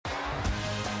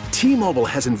T-Mobile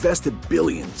has invested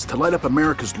billions to light up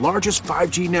America's largest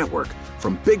 5G network,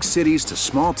 from big cities to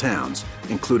small towns,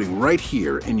 including right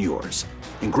here in yours.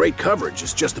 And great coverage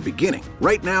is just the beginning.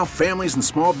 Right now, families and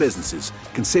small businesses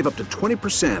can save up to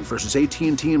 20% versus AT&T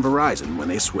and Verizon when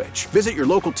they switch. Visit your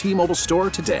local T-Mobile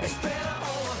store today.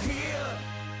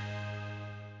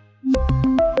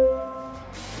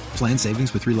 Plan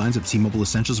savings with 3 lines of T-Mobile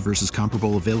Essentials versus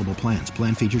comparable available plans.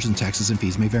 Plan features and taxes and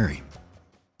fees may vary.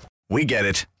 We get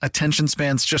it. Attention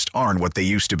spans just aren't what they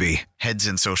used to be. Heads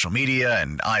in social media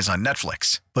and eyes on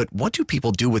Netflix. But what do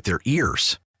people do with their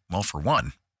ears? Well, for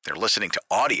one, they're listening to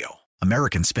audio.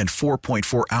 Americans spend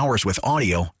 4.4 hours with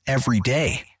audio every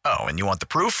day. Oh, and you want the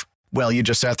proof? Well, you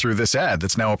just sat through this ad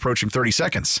that's now approaching 30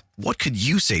 seconds. What could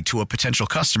you say to a potential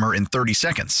customer in 30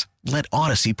 seconds? Let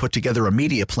Odyssey put together a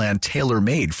media plan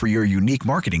tailor-made for your unique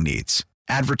marketing needs.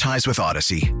 Advertise with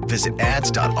Odyssey. Visit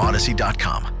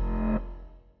ads.odyssey.com.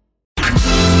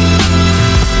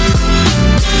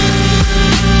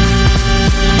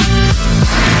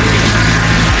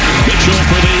 Mitchell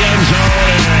for the end zone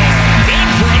and in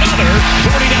for another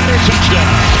 49er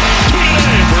touchdown. 2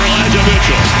 today for Elijah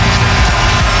Mitchell.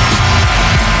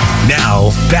 Now,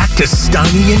 back to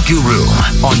Steiny and Guru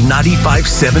on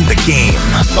 95.7 The Game.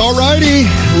 All righty,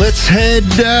 let's head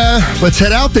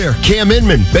out there. Cam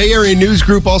Inman, Bay Area News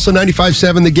Group, also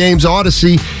 95.7 The Game's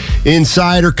Odyssey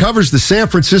insider, covers the San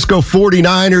Francisco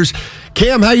 49ers.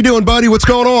 Cam, how you doing, buddy? What's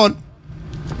going on?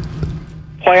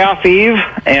 Playoff eve,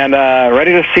 and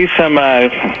ready to see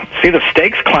the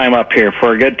stakes climb up here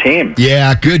for a good team.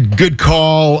 Yeah, good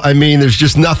call. I mean, there's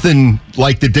just nothing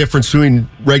like the difference between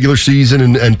regular season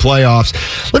and playoffs.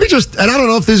 Let me just, and I don't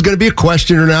know if this is going to be a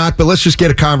question or not, but let's just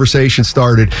get a conversation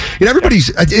started. You know,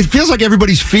 it feels like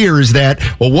everybody's fear is that,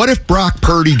 well, what if Brock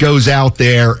Purdy goes out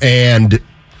there and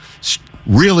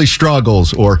really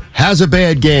struggles or has a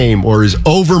bad game or is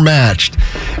overmatched?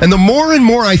 And the more and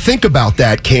more I think about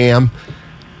that, Cam,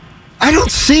 I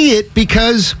don't see it,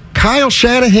 because Kyle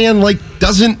Shanahan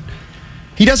doesn't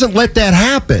let that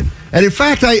happen. And in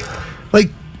fact, I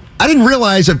didn't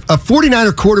realize a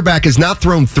 49er quarterback has not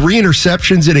thrown 3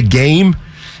 interceptions in a game.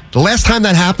 The last time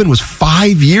that happened was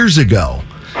 5 years ago.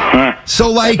 So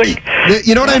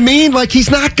you know what I mean?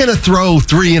 He's not going to throw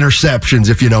 3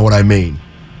 interceptions, if you know what I mean.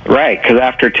 Right, because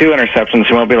after 2 interceptions,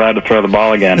 he won't be allowed to throw the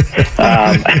ball again.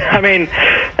 I mean,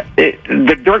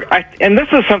 and this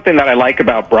is something that I like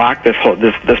about Brock this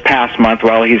past month.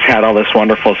 While he's had all this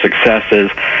wonderful success, is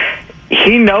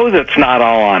he knows it's not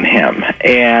all on him,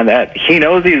 and that he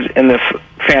knows he's in this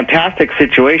fantastic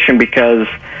situation because,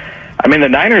 I mean, the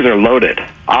Niners are loaded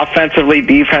offensively,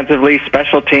 defensively,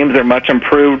 special teams are much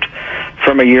improved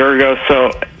from a year ago.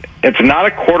 So it's not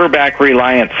a quarterback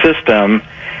reliant system.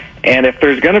 And if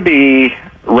there's going to be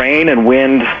rain and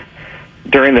wind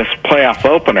during this playoff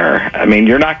opener, I mean,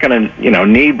 you're not going to,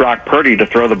 need Brock Purdy to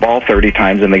throw the ball 30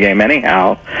 times in the game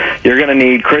anyhow. You're going to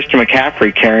need Christian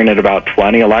McCaffrey carrying it about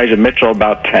 20, Elijah Mitchell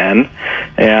about 10,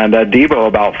 and Debo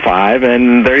about 5.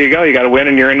 And there you go. You got to win,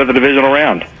 and you're into the divisional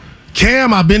round.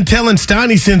 Cam, I've been telling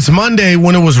Steiny since Monday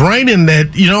when it was raining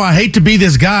that, I hate to be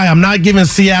this guy. I'm not giving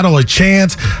Seattle a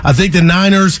chance. I think the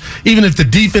Niners, even if the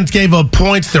defense gave up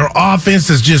points, their offense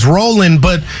is just rolling.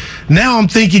 But now I'm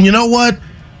thinking, you know what?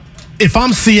 If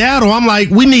I'm Seattle, I'm like,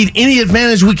 we need any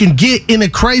advantage we can get in a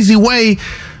crazy way.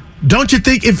 Don't you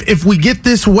think if we get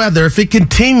this weather, if it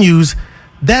continues,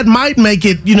 that might make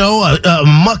it, a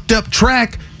mucked up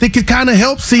track that could kind of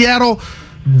help Seattle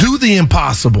do the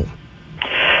impossible?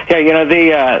 Yeah,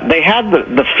 they had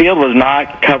the field was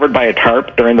not covered by a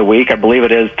tarp during the week. I believe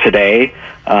it is today.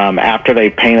 After they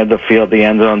painted the field, the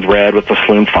end zones red with the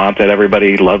Sloan font that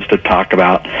everybody loves to talk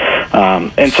about.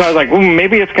 And so I was like,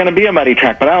 maybe it's going to be a muddy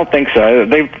track, but I don't think so.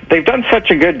 They've done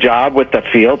such a good job with the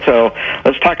field. So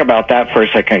let's talk about that for a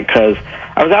second, because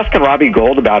I was asking Robbie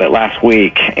Gould about it last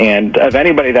week, and of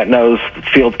anybody that knows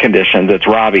field conditions, it's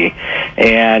Robbie.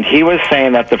 And he was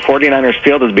saying that the 49ers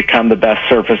field has become the best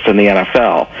surface in the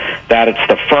NFL, that it's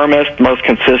the firmest, most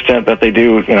consistent, that they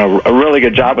do, a really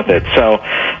good job with it. So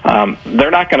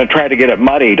they're not going to try to get it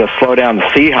muddy to slow down the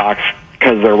Seahawks,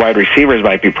 because their wide receivers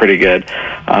might be pretty good.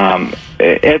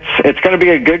 It's going to be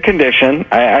a good condition.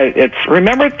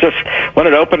 Remember just when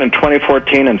it opened in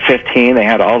 2014 and 15, they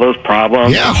had all those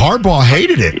problems. Yeah, Harbaugh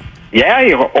hated it. Yeah,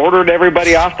 he ordered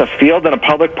everybody off the field in a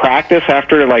public practice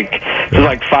after like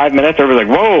 5 minutes. Everybody's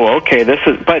like, whoa, okay, this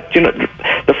is... But,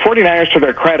 the 49ers, to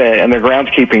their credit and their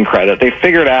groundskeeping credit, they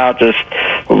figured out just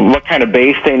what kind of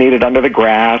base they needed under the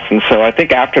grass. And so I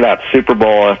think after that Super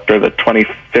Bowl, after the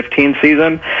 2015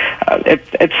 season,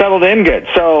 it settled in good.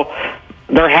 So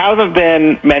there haven't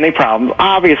been many problems.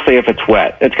 Obviously, if it's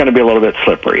wet, it's going to be a little bit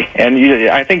slippery. And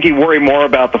I think you worry more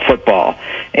about the football.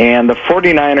 And the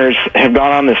 49ers have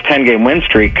gone on this 10-game win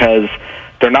streak because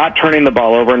they're not turning the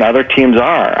ball over and other teams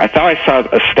are. I thought I saw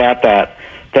a stat that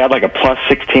they had like a plus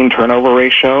 16 turnover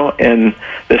ratio in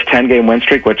this 10-game win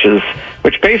streak, which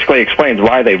basically explains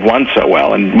why they've won so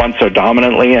well and won so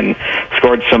dominantly and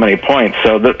scored so many points.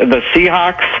 So the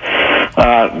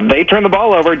Seahawks, they turn the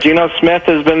ball over. Geno Smith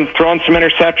has been throwing some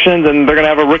interceptions, and they're going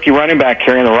to have a rookie running back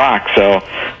carrying the rock. So,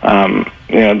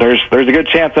 there's a good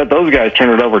chance that those guys turn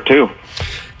it over too.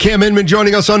 Cam Inman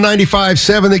joining us on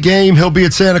 95.7 The Game. He'll be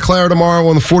at Santa Clara tomorrow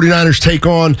when the 49ers take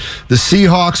on the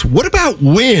Seahawks. What about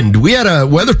wind? We had a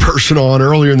weather person on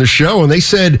earlier in the show, and they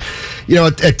said,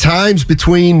 at times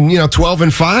between, 12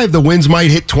 and 5, the winds might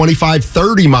hit 25,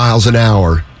 30 miles an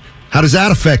hour. How does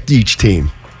that affect each team?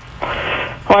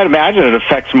 Well, I'd imagine it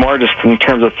affects more just in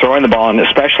terms of throwing the ball and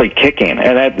especially kicking.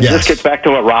 And that just gets back to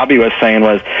what Robbie was saying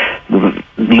was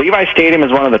Levi Stadium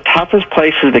is one of the toughest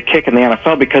places to kick in the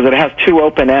NFL because it has two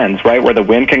open ends, right, where the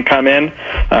wind can come in,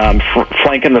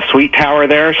 flanking the Sweet Tower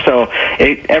there. So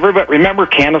everybody, remember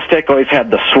Candlestick always had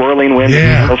the swirling wind in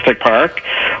Candlestick Park?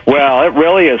 Well, it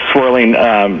really is swirling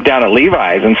down at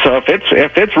Levi's. And so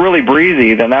if it's really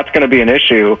breezy, then that's going to be an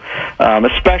issue,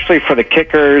 especially for the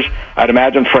kickers. I'd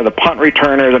imagine for the punt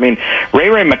returners. I mean, Ray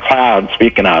McLeod,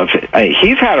 speaking of,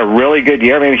 he's had a really good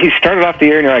year. I mean, he started off the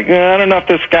year and you're like, I don't know if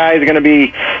this guy is going to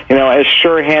be, as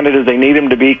sure-handed as they need him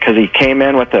to be because he came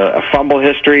in with a fumble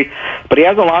history. But he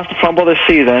hasn't lost a fumble this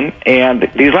season.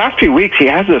 And these last few weeks, he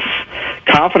has this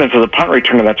confidence as a punt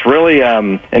returner that's really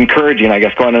encouraging, I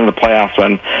guess, going into the playoffs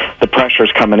when the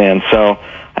pressure's coming in. So,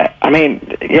 I mean,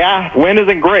 wind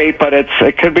isn't great, but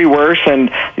it could be worse.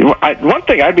 And one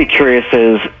thing I'd be curious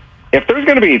is, if there's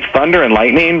going to be thunder and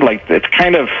lightning, like there's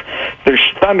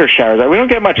thunder showers. We don't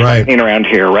get much lightning around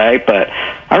here, right? But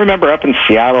I remember up in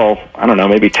Seattle, I don't know,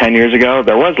 maybe 10 years ago,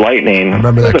 there was lightning. It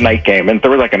was a night game, and there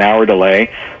was like an hour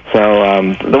delay.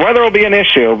 So the weather will be an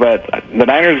issue, but the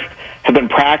Niners have been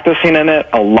practicing in it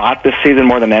a lot this season,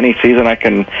 more than any season I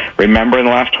can remember in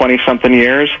the last 20-something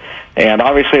years. And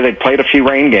obviously they played a few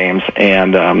rain games,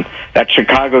 and that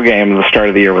Chicago game at the start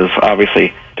of the year was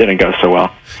obviously didn't go so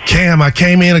well. Cam, I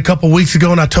came in a couple weeks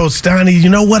ago and I told Steiny, you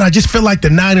know what? I just feel like the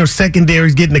Niners secondary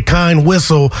is getting a kind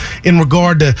whistle in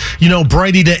regard to,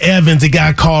 Brady to Evans, he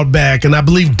got called back. And I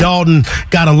believe Dalton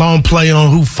got a long play on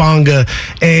Hufanga.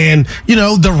 And,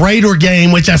 the Raider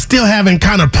game, which I still haven't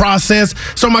kind of processed.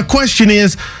 So my question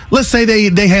is, let's say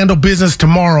they handle business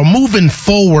tomorrow. Moving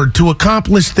forward to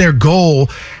accomplish their goal,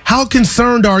 how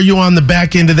concerned are you on the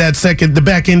back end of the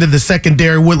back end of the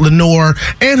secondary with Lenoir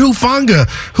and Hufanga,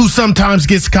 who sometimes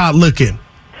gets caught looking?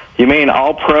 You mean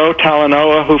All-Pro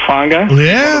Talanoa Hufanga?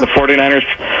 Yeah. The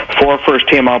 49ers, 4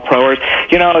 first-team All-Proers.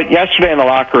 Yesterday in the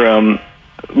locker room,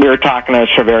 we were talking to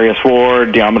Charvarius Ward,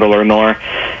 Diamador Lenoir,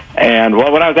 and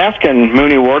when I was asking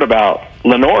Mooney Ward about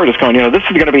Lenoir, just going, this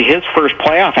is going to be his first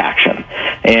playoff action.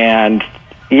 And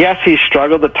yes, he's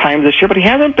struggled at times this year, but he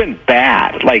hasn't been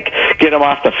bad. Like, get him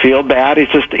off the field bad.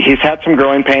 He's had some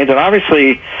growing pains, and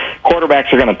obviously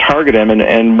quarterbacks are going to target him,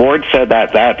 and Ward said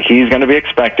that he's going to be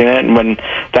expecting it, and when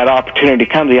that opportunity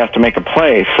comes, he has to make a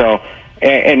play. So,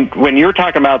 and when you're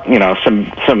talking about,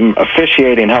 some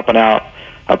officiating helping out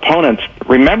opponents,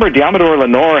 remember Diamador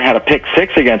Lenoir had a pick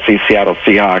 6 against these Seattle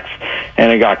Seahawks,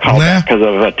 and it got called back because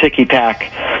of a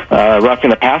ticky-tack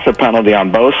roughing the passer penalty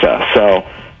on Bosa. So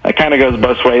it kind of goes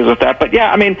both ways with that. But,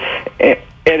 I mean,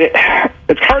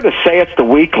 it's hard to say it's the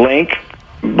weak link,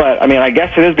 but, I mean, I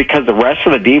guess it is because the rest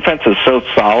of the defense is so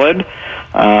solid.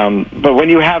 But when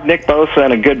you have Nick Bosa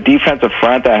and a good defensive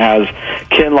front that has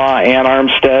Kinlaw and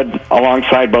Armstead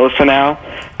alongside Bosa now,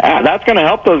 that's going to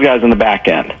help those guys in the back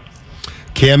end.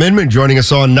 Cam Inman joining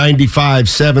us on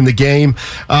 95.7 The Game.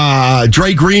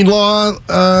 Dre Greenlaw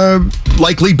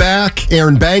likely back.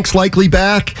 Aaron Banks likely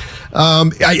back.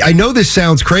 I know this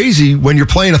sounds crazy when you're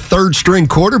playing a third-string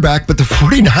quarterback, but the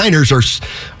 49ers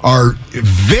are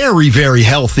very, very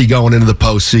healthy going into the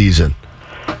postseason.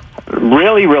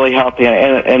 Really, really healthy.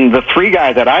 And the 3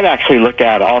 guys that I'd actually look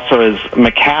at also is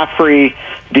McCaffrey,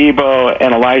 Debo,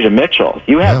 and Elijah Mitchell.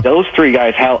 You have those 3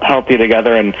 guys healthy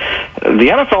together, and the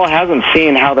NFL hasn't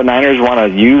seen how the Niners want to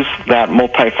use that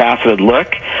multifaceted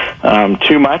look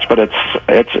too much, but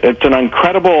it's an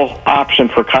incredible option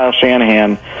for Kyle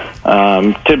Shanahan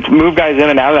to move guys in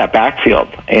and out of that backfield,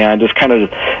 and just kind of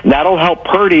that'll help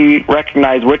Purdy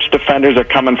recognize which defenders are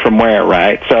coming from where,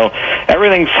 right? So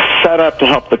everything's set up to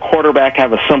help the quarterback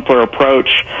have a simpler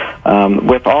approach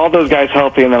with all those guys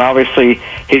healthy, and then obviously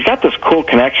he's got this cool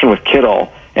connection with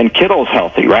Kittle, and Kittle's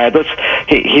healthy, right?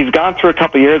 He's gone through a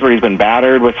couple of years where he's been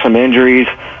battered with some injuries,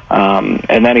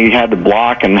 and then he had to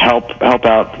block and help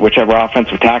out whichever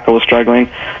offensive tackle was struggling.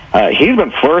 He's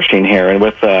been flourishing here, and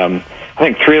with I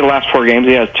think 3 of the last 4 games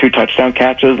he has 2 touchdown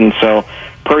catches, and so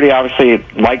Purdy obviously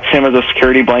likes him as a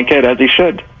security blanket, as he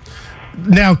should.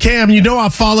 Now, Cam, I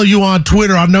follow you on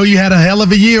Twitter. I know you had a hell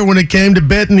of a year when it came to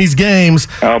betting these games.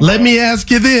 Let me ask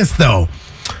you this, though.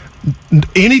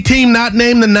 Any team not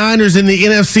named the Niners in the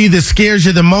NFC that scares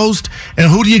you the most, and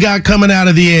who do you got coming out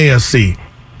of the AFC?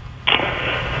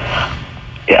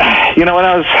 Yeah,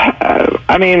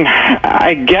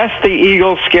 I guess the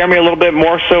Eagles scare me a little bit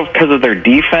more so because of their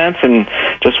defense and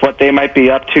just what they might be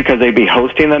up to because they'd be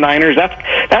hosting the Niners.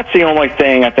 That's the only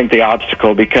thing, I think, the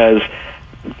obstacle, because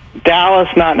Dallas,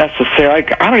 not necessarily.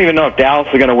 I don't even know if Dallas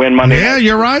is going to win Monday. Yeah,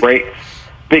 you're right.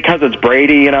 Because it's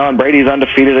Brady, and Brady's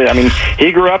undefeated. I mean,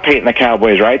 he grew up hating the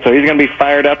Cowboys, right? So he's going to be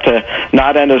fired up to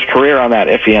not end his career on that,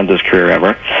 if he ends his career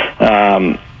ever.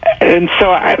 And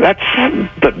so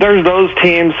there's those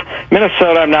teams.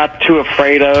 Minnesota, I'm not too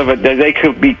afraid of. They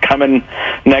could be coming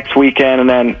next weekend. And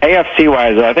then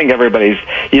AFC-wise, I think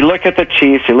you look at the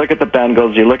Chiefs, you look at the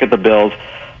Bengals, you look at the Bills.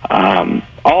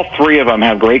 All 3 of them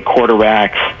have great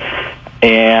quarterbacks.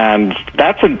 And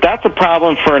that's a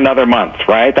problem for another month,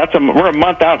 right? We're a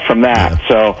month out from that.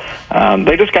 So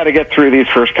they just got to get through these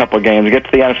first couple of games, get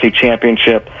to the NFC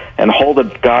Championship, and hold a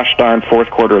gosh darn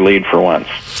fourth quarter lead for once.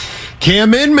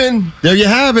 Cam Inman, there you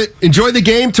have it. Enjoy the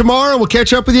game tomorrow. We'll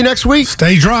catch up with you next week.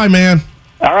 Stay dry, man.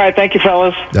 All right, thank you,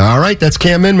 fellas. All right, that's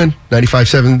Cam Inman,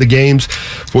 95.7 The Games,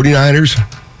 49ers,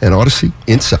 and Odyssey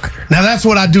Insider. Now, that's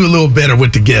what I do a little better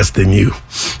with the guest than you.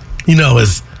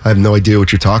 I have no idea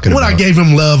what you're talking about. I gave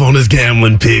him love on his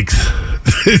gambling picks.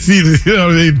 You know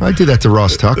what I mean? I do that to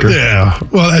Ross Tucker. Yeah.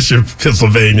 Well, that's your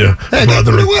Pennsylvania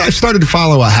brother. I started to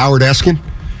follow Howard Eskin.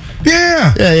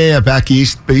 Yeah. Back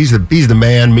east, but he's the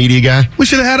man, media guy. We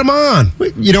should have had him on.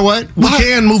 You know what? We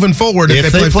can moving forward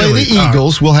if they play the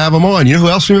Eagles. We'll have him on. You know who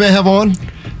else we may have on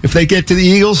if they get to the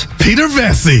Eagles? Peter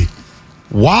Vesey.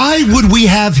 Why would we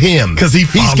have him? Because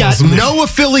he's got no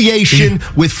affiliation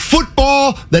with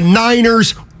football, the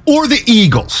Niners, or the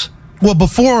Eagles. Well,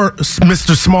 before,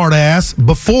 Mr. Smartass,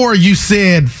 before you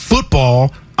said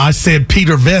football, I said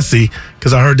Peter Vesey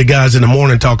because I heard the guys in the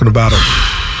morning talking about him.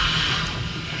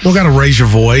 You don't got to raise your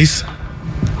voice.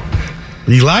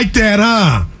 You like that,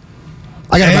 huh?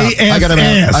 I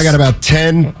got about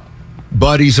 10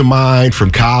 buddies of mine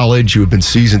from college who have been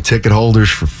season ticket holders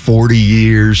for 40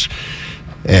 years.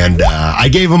 And I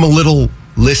gave them a little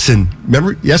listen.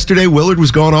 Remember yesterday Willard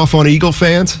was going off on Eagle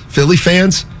fans, Philly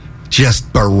fans?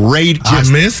 Just berate. I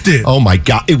missed it. Oh, my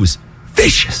God. It was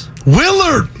vicious.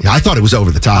 Willard. Yeah, I thought it was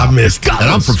over the top. I missed it. And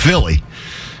I'm from Philly.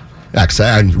 Actually,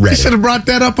 I read You should have brought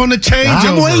that up on the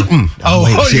changeover. I'm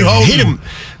waiting. You hit him.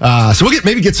 So we'll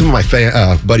maybe get some of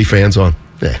my buddy fans on.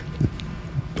 Yeah.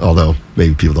 Although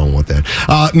maybe people don't want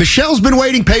that. Michelle's been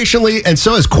waiting patiently, and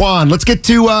so has Quan. Let's get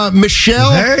to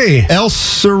Michelle El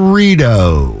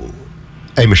Cerrito.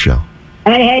 Hey, Michelle.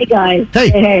 Hey, guys.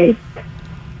 Hey.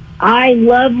 I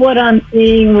love what I'm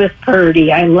seeing with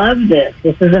Purdy. I love this.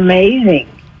 This is amazing.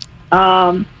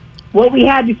 What we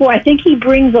had before, I think he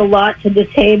brings a lot to the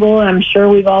table, and I'm sure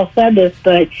we've all said this,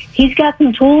 but he's got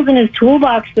some tools in his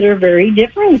toolbox that are very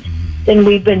different than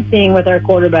we've been seeing with our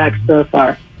quarterbacks so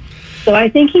far. So I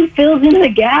think he fills in the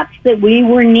gaps that we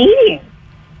were needing.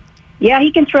 Yeah,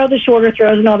 he can throw the shorter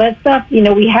throws and all that stuff.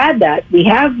 We had that. We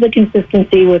have the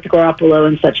consistency with Garoppolo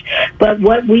and such. But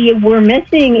what we were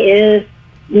missing is,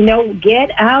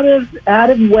 get out of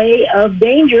way of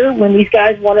danger when these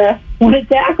guys want to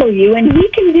tackle you, and he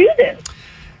can do this.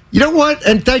 You know what?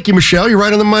 And thank you, Michelle. You're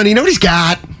right on the money. You know what he's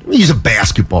got? Let me use a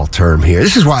basketball term here.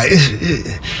 This is why.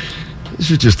 This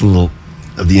is just a little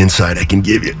of the insight I can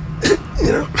give you.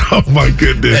 Oh my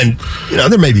goodness. And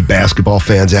there may be basketball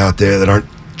fans out there that aren't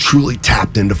truly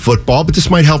tapped into football, but this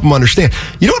might help them understand.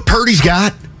 You know what Purdy's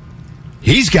got?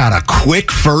 He's got a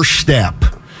quick first step.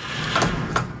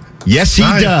 Yes, he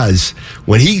does.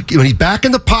 When he's back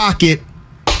in the pocket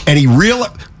and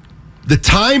the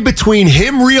time between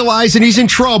him realizing he's in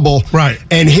trouble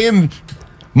and him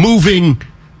moving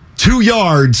 2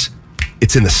 yards,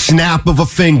 it's in the snap of a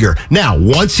finger. Now,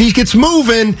 once he gets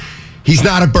moving, he's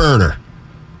not a burner.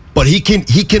 But he can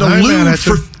elude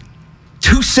for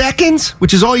 2 seconds,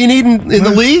 which is all you need in the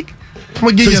league. I'm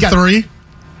going to give you 3.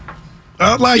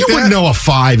 You wouldn't know a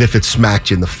 5 if it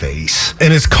smacked you in the face.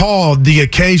 And it's called the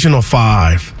occasional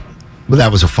 5. Well,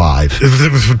 that was a 5. That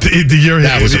was a 5. In your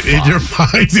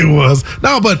mind, it was.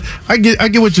 No, but I get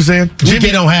what you're saying.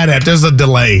 Jimmy don't have that. There's a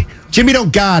delay. Jimmy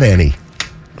don't got any.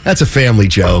 That's a family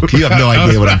joke. You have no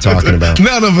idea what I'm talking about.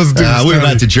 None of us do. We were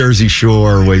at the Jersey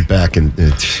Shore way back, and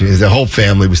the whole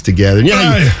family was together.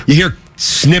 And, you hear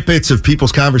snippets of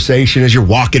people's conversation as you're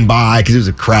walking by because it was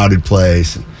a crowded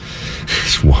place. And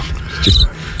this woman just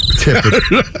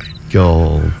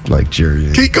typical, like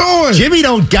Jersey. Keep going. Jimmy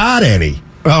don't got any.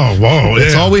 Oh, whoa.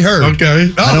 That's all we heard.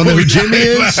 Okay. I don't know who Jimmy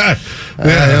is. I don't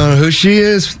know who she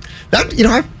is. That,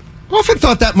 I've often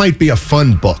thought that might be a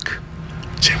fun book.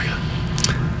 Jimmy.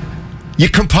 You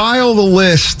compile the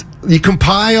list. You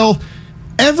compile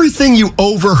everything you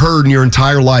overheard in your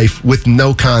entire life with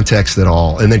no context at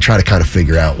all, and then try to kind of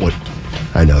figure out what.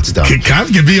 I know it's dumb. It kind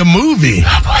of could be a movie.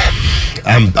 Oh, boy.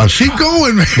 I'm keep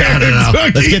going, man. I don't know.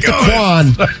 Let's get to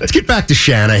Quan. Let's get back to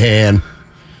Shanahan.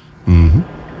 Mm-hmm.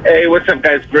 Hey, what's up,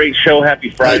 guys? Great show. Happy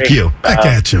Friday. Thank you. Back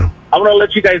at you. I want to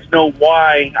let you guys know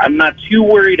why I'm not too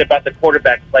worried about the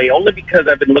quarterback play, only because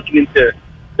I've been looking into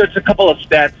just a couple of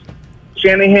stats.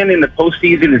 Shanahan in the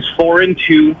postseason is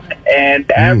 4-2, and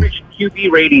the average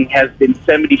QB rating has been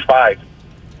 75,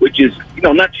 which is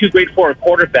not too great for a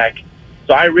quarterback.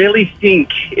 So I really think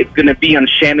it's going to be on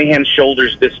Shanahan's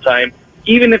shoulders this time.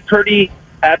 Even if Purdy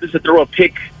happens to throw a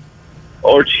pick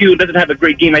or two, doesn't have a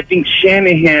great game, I think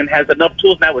Shanahan has enough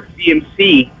tools now with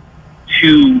CMC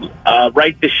to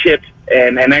right the ship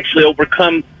and actually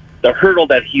overcome the hurdle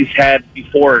that he's had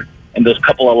before in those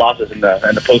couple of losses in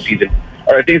the postseason.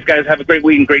 All right, thanks, guys. Have a great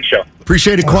week and great show.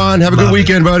 Appreciate it, Quan. Have a good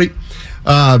weekend, buddy.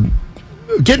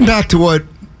 Getting back to what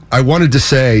I wanted to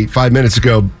say 5 minutes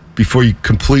ago before you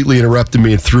completely interrupted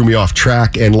me and threw me off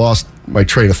track and lost my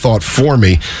train of thought for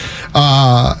me.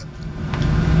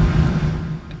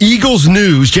 Eagles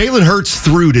news, Jalen Hurts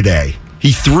threw today.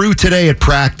 He threw today at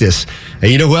practice.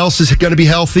 And you know who else is going to be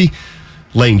healthy?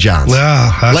 Lane Johnson.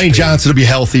 Lane Johnson will be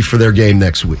healthy for their game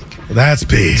next week. That's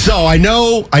big. So I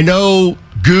know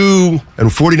Goo and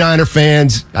 49er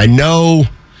fans,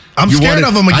 I'm scared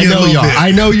of them again. I know you are.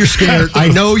 I know you're scared. I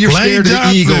know you're scared of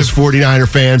the Eagles, 49er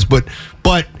fans, but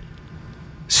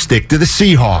stick to the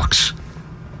Seahawks.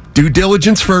 Due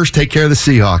diligence first, take care of the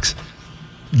Seahawks.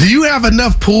 Do you have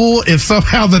enough pull if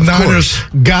somehow the Niners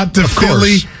got to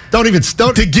Philly? Don't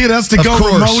to get us to go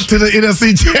remote to the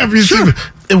NFC Championship. Sure.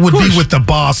 It would be with the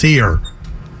boss here.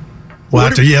 Well,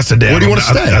 after yesterday, where do you want to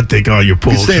stay? I think all your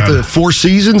pulls. You stay at the Four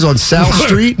Seasons on South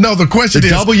Street? No, the question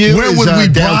is, where would we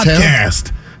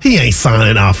broadcast? He ain't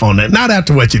signing off on that. Not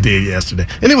after what you did yesterday.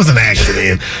 And it was an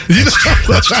accident.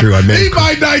 That's true. He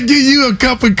might not give you a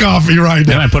cup of coffee right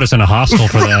now. They might put us in a hostel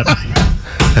for that.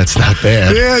 That's not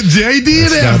bad. Yeah, JD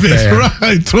and Evans,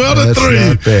 right? 12-3. That's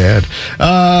not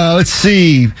bad. Let's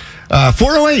see.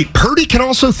 408. Purdy can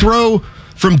also throw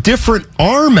from different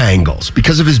arm angles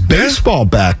because of his baseball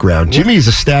background. Jimmy is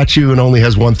a statue and only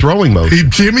has one throwing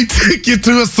motion. Jimmy took you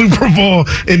to a Super Bowl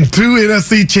and 2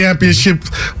 NFC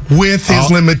championships with his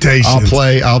limitations.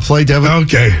 I'll play Devin.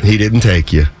 Okay. He didn't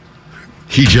take you.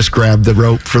 He just grabbed the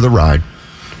rope for the ride.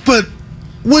 But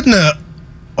wouldn't a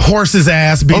horse's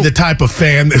ass be the type of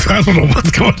fan that, I don't know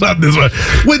what's going on this way.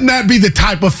 Wouldn't that be the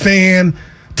type of fan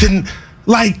to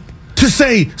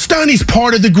say Stoney's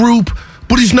part of the group,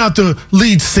 but he's not the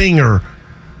lead singer?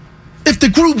 If the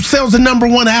group sells the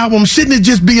 #1 album, shouldn't it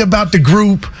just be about the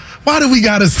group? Why do we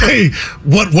got to say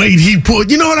what weight he put?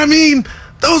 You know what I mean?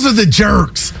 Those are the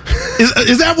jerks.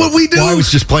 Is that what we do? Well, I was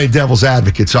just playing devil's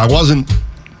advocate, so I wasn't.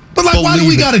 But why do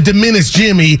we got to diminish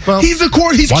Jimmy? Well, he's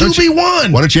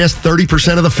QB1. Why don't you ask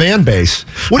 30% of the fan base?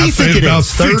 What do you think it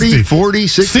is? 30, 40,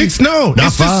 60? No,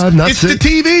 not 5, not 6. It's the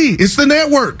TV. It's the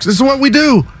networks. This is what we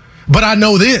do. But I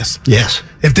know this. Yes.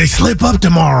 If they slip up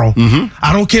tomorrow,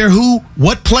 I don't care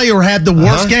what player had the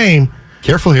worst game.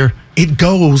 Careful here. It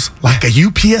goes like a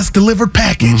UPS delivered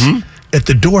package at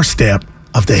the doorstep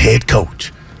of the head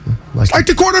coach. Like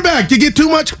the quarterback. You get too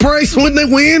much praise when they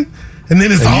win, and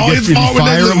then it's all his fault when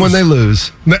they lose. Fire them when they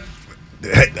lose.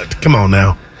 Hey, come on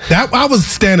now. I was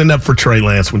standing up for Trey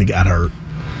Lance when he got hurt.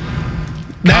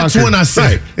 That's when I said.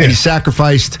 Right. And he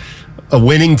sacrificed a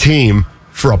winning team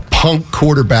for a punk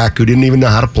quarterback who didn't even know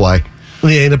how to play.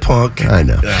 He ain't a punk. I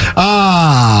know.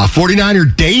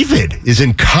 49er David is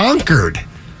in Concord.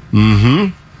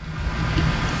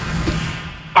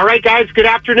 All right, guys, good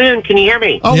afternoon. Can you hear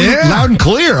me? Oh, yeah. Loud and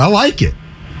clear. I like it.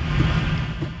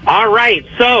 All right,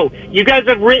 so you guys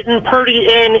have written Purdy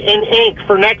in ink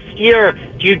for next year.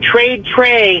 Do you trade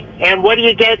Trey, and what do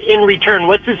you get in return?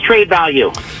 What's his trade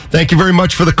value? Thank you very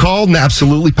much for the call. And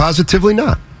absolutely, positively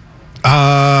not.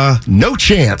 No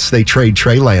chance they trade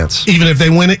Trey Lance. Even if they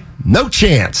win it? No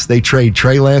chance they trade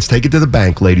Trey Lance. Take it to the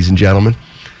bank, ladies and gentlemen.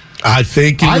 I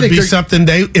think it would be something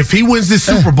if he wins this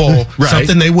Super Bowl, right,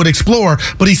 something they would explore.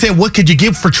 But he said, what could you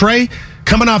give for Trey?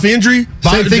 coming off injury.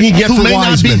 Same thing he gets for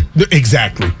Wiseman.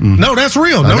 Exactly. No, that's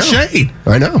real. No shade.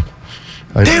 I know.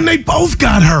 Damn, they both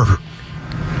got hurt.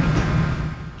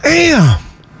 Damn.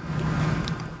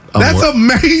 That's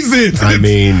amazing. I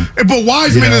mean, but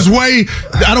Wiseman is way,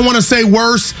 I don't want to say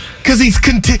worse, because he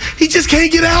just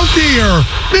can't get out there.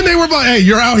 Then they were like, hey,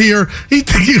 you're out here. He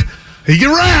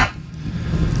can rap.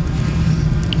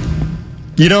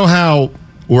 You know how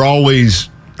we're always...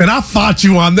 And I fought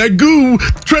you on that.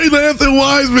 Trey Lance and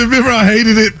Wiseman. Remember, I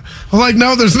hated it. I was like,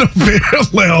 no, there's no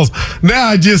parallels. Now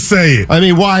I just say it. I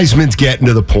mean, Wiseman's getting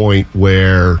to the point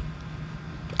where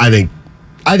I think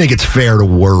it's fair to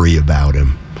worry about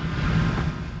him.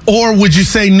 Or would you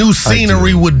say new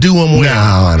scenery would do him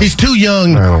well? No, he's too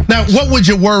young. Now, what would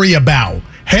you worry about?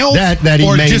 Health that he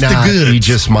or may just not, the goods? He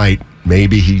just might.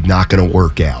 Maybe he's not going to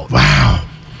work out. Wow.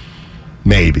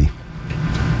 Maybe.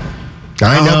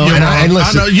 I know. And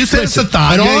listen, I know. You said it's a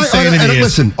thought. You ain't saying it is.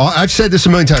 Listen, I've said this a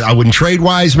million times. I wouldn't trade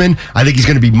Wiseman. I think he's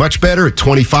going to be much better at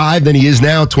 25 than he is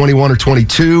now, 21 or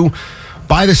 22.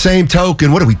 By the same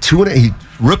token, what are we,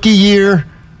 rookie year?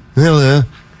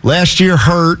 Last year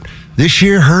hurt. This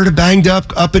year hurt, banged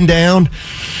up and down.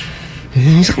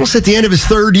 He's almost at the end of his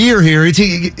third year here. And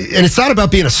it's not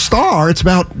about being a star. It's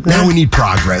about now we need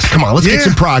progress. Come on, let's get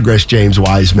some progress, James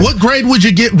Wiseman. What grade would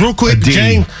you get real quick,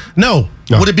 James? No.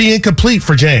 Would it be incomplete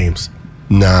for James?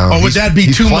 No. Or would that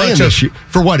be too much?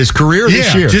 For what, his career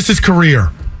this year? Just his career.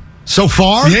 So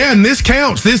far? Yeah, and this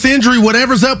counts. This injury,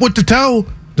 whatever's up with the toe,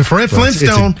 the Fred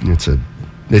Flintstone.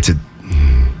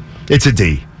 It's a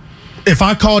D. If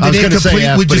I called it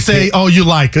incomplete, would you say, oh, you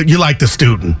like the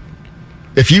student?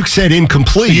 If you said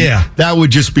incomplete, that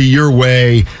would just be your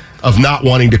way of not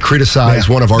wanting to criticize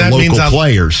one of our local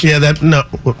players. Yeah,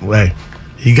 hey,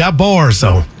 he got bars,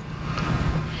 though.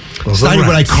 Would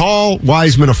I call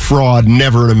Wiseman a fraud?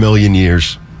 Never in a million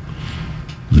years.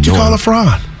 What'd you call a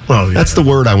fraud? Oh, yeah. That's the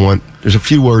word I want. There's a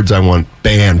few words I want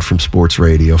banned from sports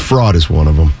radio. Fraud is one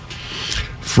of them.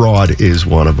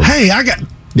 Hey,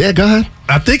 Yeah, go ahead.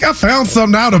 I think I found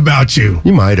something out about you.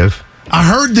 You might have. I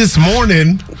heard this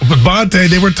morning with Bonte,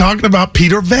 they were talking about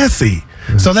Peter Vesey.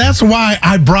 So that's why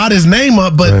I brought his name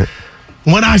up. But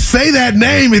when I say that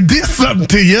name, it did something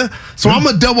to you. So I'm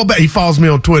going to double back. He follows me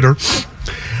on Twitter.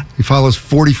 He follows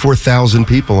 44,000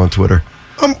 people on Twitter.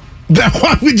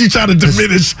 Why would you try to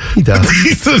diminish? He does.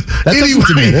 Doesn't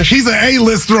diminish. He's an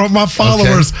A-lister on my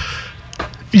followers. Okay.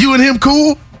 You and him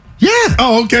cool? Yeah.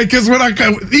 Oh, okay. Because when I I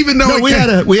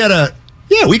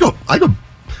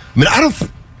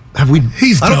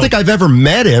don't think I've ever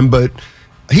met him, but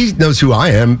he knows who I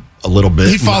am a little bit.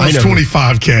 He follows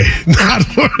 25K, not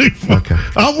 44. Okay.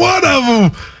 I'm one of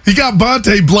them. He got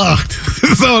Bonte blocked,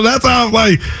 so that's how I'm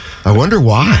like. I wonder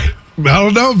why. I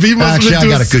don't know. Actually, I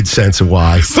got a good sense of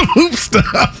why. Some hoop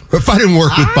stuff. If I didn't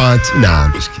work with Bonte,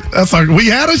 I'm just kidding. That's like we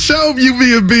had a show,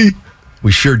 UB&B.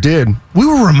 We sure did. We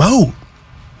were remote.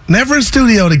 Never in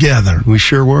studio together. We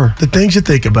sure were. The things you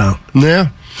think about. Yeah.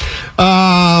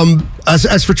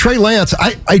 As for Trey Lance,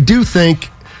 I do think,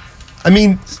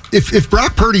 if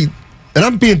Brock Purdy, and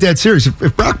I'm being dead serious,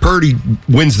 if Brock Purdy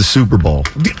wins the Super Bowl,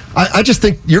 I just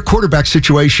think your quarterback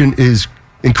situation is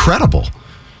incredible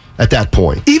at that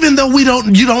point. Even though you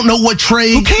don't know what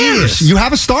Trey Who cares? is. You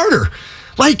have a starter.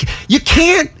 Like, you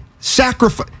can't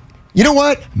sacrifice. You know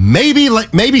what?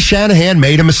 Maybe Shanahan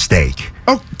made a mistake.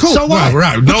 Oh, cool. So what?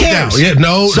 Right. No doubt. Yeah,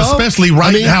 especially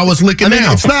how it's looking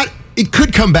now. It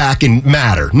could come back and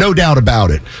matter. No doubt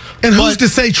about it. And who's to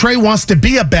say Trey wants to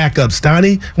be a backup,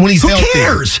 Stoney, when he's healthy? Who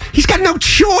cares? He's got no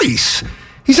choice.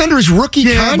 He's under his rookie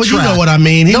contract. But you know what I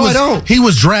mean. I don't. He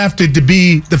was drafted to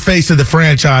be the face of the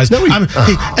franchise. No, I'm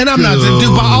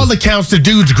not. By all accounts, the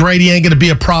dude's great. He ain't going to be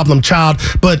a problem child.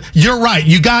 But you're right.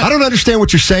 I don't understand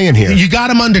what you're saying here. You got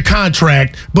him under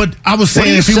contract. But I was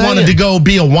saying if he wanted to go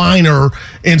be a whiner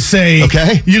and say,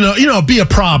 be a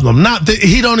problem. Not that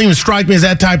he don't even strike me as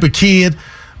that type of kid.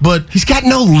 But he's got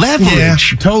no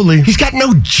leverage. Yeah, totally. He's got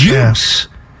no juice.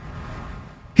 Yeah.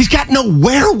 He's got no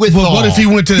wherewithal. Well, what if he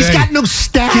went to He's got no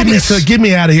status. Get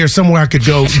me out of here somewhere I could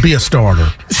go be a starter.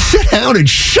 Sit down and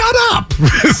shut up.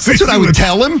 That's what I would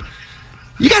tell him.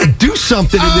 You got to do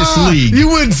something in this league. You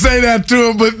wouldn't say that to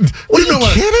him, but you know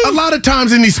what? A lot of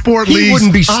times in these sport leagues, he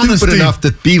wouldn't be stupid enough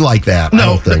to be like that. No, I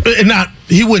don't think.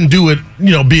 He wouldn't do it.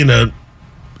 Being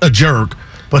a jerk.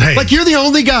 But hey, like you're the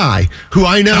only guy who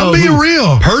I know. I'm being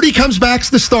real. Purdy comes back as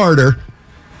the starter.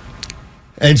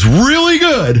 And it's really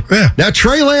good. Yeah. Now,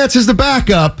 Trey Lance is the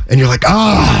backup, and you're like,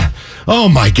 oh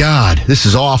my God, this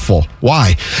is awful.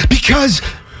 Why? Because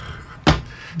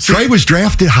Trey was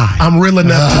drafted high. I'm real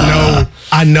enough to know,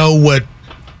 I know what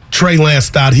Trey Lance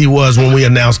thought he was when we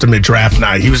announced him at draft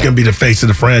night. He was going to be the face of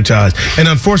the franchise. And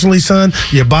unfortunately, son,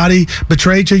 your body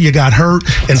betrayed you. You got hurt,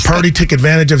 and Purdy took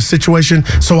advantage of the situation.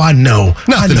 So I know,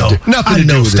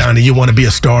 Stoney, you want to be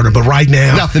a starter, but right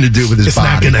now, nothing to do with his it's body.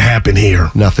 It's not going to happen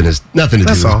here. Nothing to do with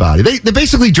his body. They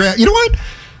basically draft. You know what?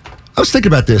 I was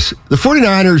thinking about this. The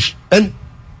 49ers, and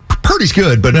Purdy's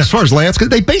good, but as far as Lance,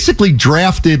 they basically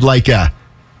drafted like a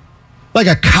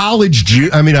college,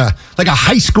 like a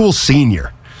high school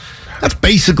senior. That's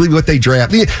basically what they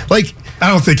drafted. Like, I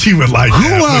don't think he would like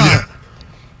that.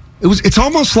 It's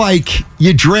almost like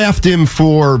you draft him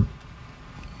for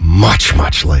much,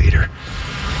 much later.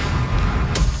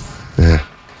 Yeah.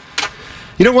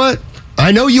 You know what?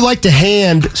 I know you like to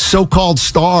hand so-called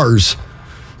stars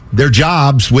their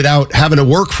jobs without having to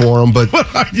work for them, but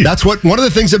that's one of the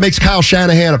things that makes Kyle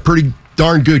Shanahan a pretty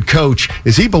darn good coach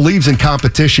is he believes in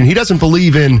competition. He doesn't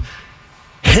believe in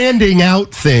handing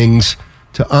out things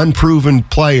to unproven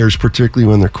players, particularly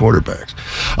when they're quarterbacks.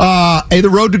 The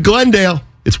road to Glendale.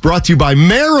 It's brought to you by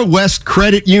Mara-West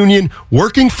Credit Union,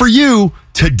 working for you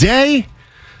today,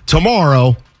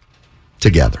 tomorrow,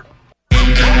 together.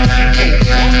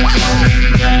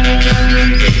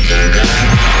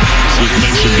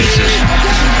 Mason gets his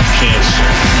chance.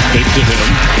 Fake to hit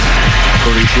him.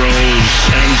 Purdy throws,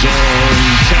 end zone,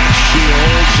 catch, he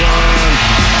holds on,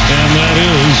 and that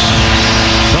is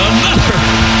another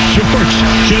George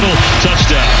Kittle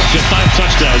touchdown. He's got 5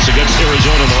 touchdowns against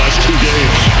Arizona in the last 2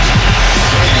 games.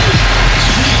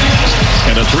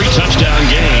 And a 3-touchdown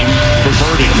game for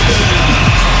Purdy.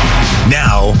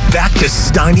 Now, back to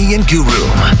Steiny and Guru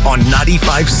on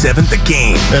 95.7 The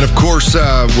Game. And of course,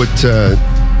 what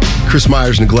Chris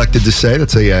Myers neglected to say,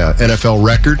 that's a NFL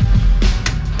record.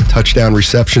 Touchdown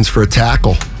receptions for a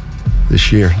tackle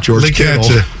this year. George Kittle.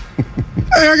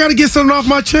 Hey, I got to get something off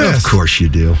my chest. Of course you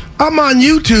do. I'm on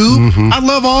YouTube. I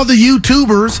love all the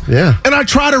YouTubers. Yeah. And I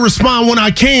try to respond when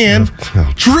I can.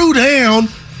 Drew Down,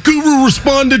 Guru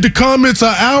responded to comments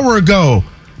an hour ago.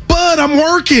 Bud, I'm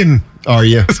working. Are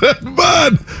you?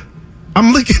 Bud,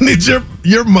 I'm looking at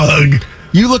your mug.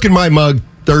 You look at my mug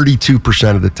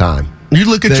 32% of the time. You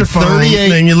look at your phone,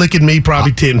 and you look at me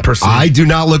probably 10%. I do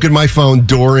not look at my phone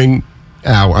during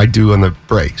hour. I do on the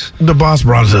breaks. The boss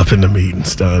brought it up in the meeting,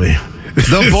 Stoney.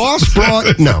 The boss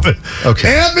brought... No. Okay.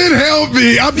 Heaven help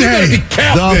me.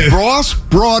 The boss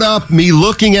brought up me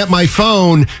looking at my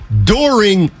phone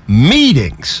during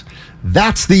meetings.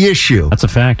 That's the issue. That's a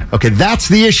fact. Okay, that's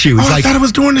the issue. It's I thought it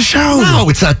was during the show. No,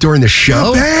 it's not during the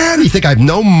show. Bad. You think I have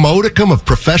no modicum of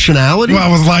professionality? Well,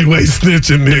 I was lightweight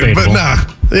snitching there, but nah.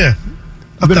 Yeah.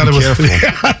 I thought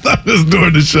it was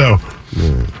during the show.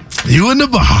 Yeah. You and the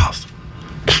boss.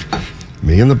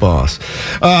 Me and the boss.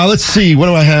 Let's see. What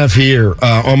do I have here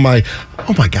on my...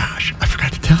 Oh, my gosh. I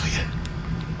forgot to tell you.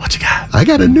 What you got? I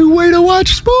got a new way to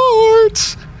watch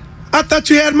sports. I thought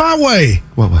you had my way.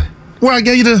 What way? Where I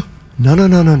gave you the... No.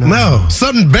 No.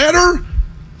 Something better?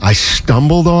 I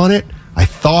stumbled on it. I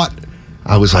thought...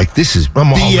 I was like, this is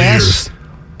BS.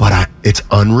 But it's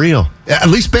unreal. At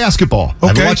least basketball. Okay. I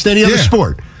haven't watched any other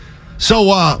sport. So,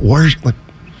 Warriors...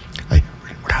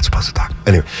 We're not supposed to talk.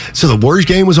 Anyway, so the Warriors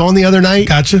game was on the other night.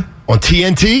 Gotcha. On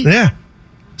TNT? Yeah.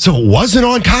 So it wasn't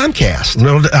on Comcast.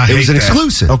 No, it was an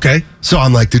exclusive. Okay. So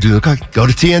I'm like, dude, go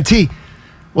to TNT.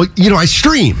 Well, I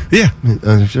stream. Yeah.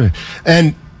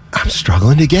 And I'm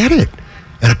struggling to get it.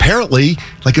 And apparently,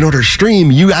 like in order to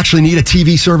stream, you actually need a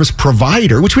TV service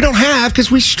provider, which we don't have because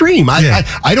we stream.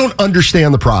 I don't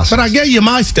understand the process. But I gave you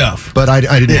my stuff. But I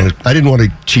didn't want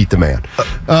to cheat the man.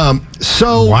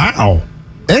 Wow.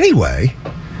 Anyway,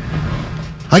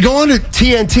 I go on to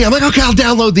TNT. I'm like, okay, I'll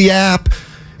download the app.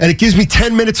 And it gives me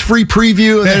 10 minutes free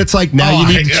preview. And then it's like, now you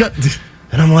need to check.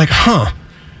 And I'm like, huh.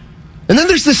 And then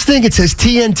there's this thing. It says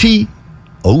TNT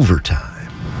Overtime.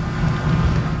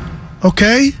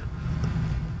 Okay.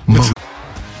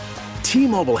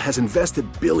 T-Mobile has invested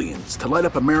billions to light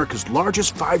up America's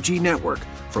largest 5G network,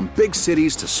 from big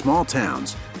cities to small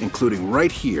towns, including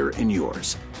right here in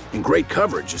yours. And great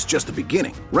coverage is just the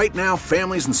beginning. Right now,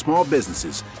 families and small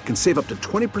businesses can save up to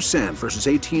 20% versus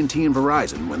AT&T and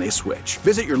Verizon when they switch.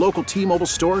 Visit your local T-Mobile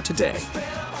store today.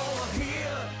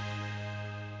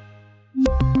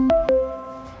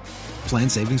 Plan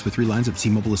savings with 3 lines of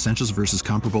T-Mobile Essentials versus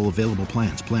comparable available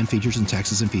plans. Plan features and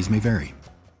taxes and fees may vary.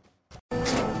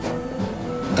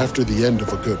 After the end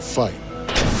of a good fight,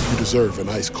 you deserve an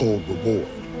ice-cold reward.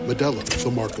 Modelo,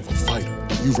 the mark of a fighter.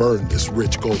 You've earned this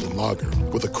rich golden lager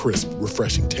with a crisp,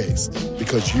 refreshing taste.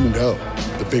 Because you know,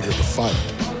 the bigger the fight,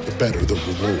 the better the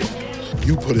reward.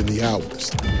 You put in the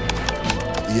hours,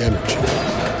 the energy,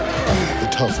 the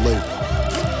tough labor.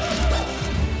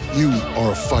 You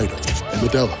are a fighter, and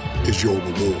Modelo is your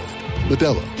reward.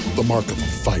 Modelo, the mark of a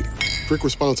fighter. Drink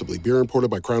responsibly. Beer imported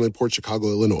by Crown Imports, Chicago,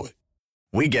 Illinois.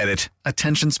 We get it.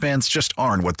 Attention spans just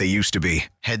aren't what they used to be.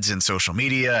 Heads in social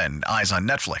media and eyes on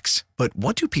Netflix. But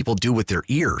what do people do with their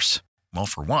ears? Well,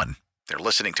 for one, they're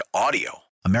listening to audio.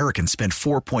 Americans spend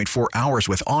 4.4 hours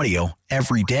with audio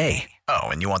every day. Oh,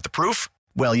 and you want the proof?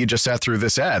 Well, you just sat through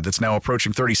this ad that's now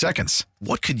approaching 30 seconds.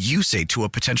 What could you say to a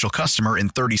potential customer in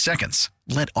 30 seconds?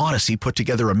 Let Odyssey put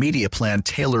together a media plan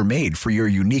tailor-made for your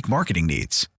unique marketing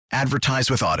needs.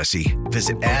 Advertise with Odyssey.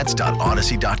 Visit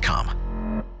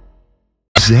ads.odyssey.com.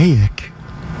 Mosaic.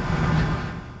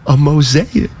 A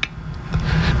mosaic.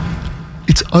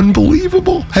 It's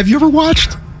unbelievable. Have you ever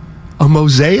watched a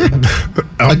mosaic?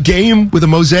 A game with a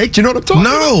mosaic? Do you know what I'm talking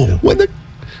about? No.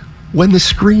 When the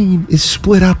screen is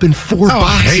split up in four boxes,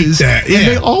 I hate that. Yeah. And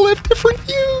they all have different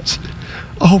views.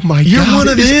 Oh my You're God! one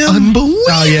of them? Unbelievable.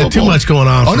 Oh yeah, too much going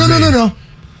on. Oh for no, me. no.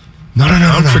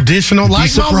 I'm traditional, You'd be like my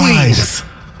surprised. wings.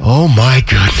 Oh my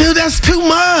God, Dude, that's too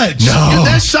much. No.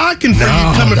 That's shocking for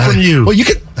you coming from you. Well, you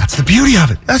can. That's the beauty of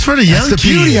it. That's for the young That's the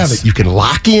beauty of kids. it. You can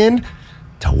lock in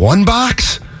to one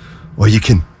box, or you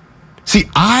can. See,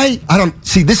 I don't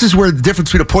see. This is where the difference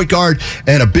between a point guard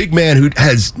and a big man who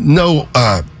has no,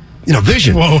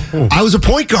 vision. Whoa. I was a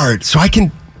point guard, so I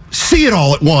can see it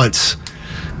all at once.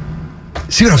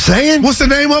 See what I'm saying? What's the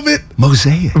name of it?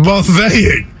 Mosaic.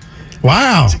 Mosaic.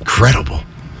 Wow. It's incredible.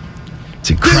 It's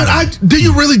incredible. Dude, do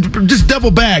you really just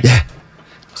double back? Yeah.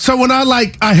 So when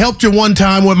I helped you one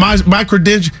time with my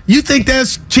credentials, you think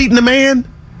that's cheating the man?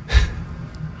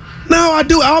 No, I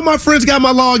do. All my friends got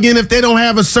my login if they don't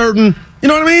have a certain, you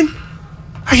know what I mean?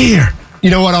 I hear.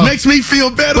 You know what? Makes me feel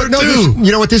better, too.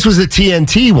 You know what? This was the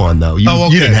TNT one, though. You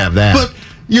didn't have that. But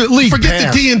you league forget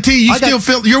pass. the TNT. You still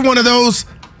feel you're one of those.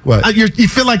 What? You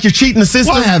feel like you're cheating the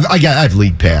system? Well, I have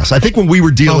league pass. I think when we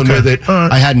were dealing with it,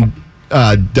 I hadn't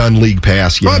done league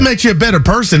pass yet. Well, it makes you a better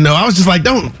person, though. I was just like,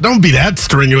 don't be that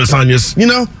strenuous on your,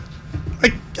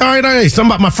 like, all right,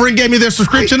 my friend gave me their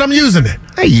subscription, I'm using it.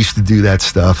 I used to do that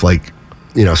stuff, like,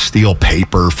 steal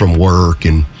paper from work,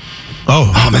 and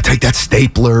I'm gonna take that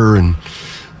stapler, and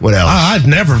what else? I'd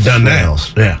never done that.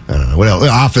 Else? Yeah, I don't know what else.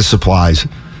 Office supplies.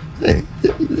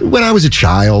 When I was a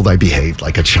child, I behaved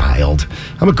like a child.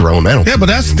 I'm a grown man. Yeah, but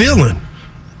that's stealing.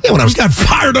 Yeah, when I was got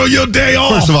fired on your day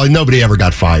off. First of all, nobody ever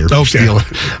got fired for stealing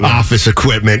office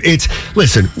equipment.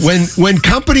 Listen, when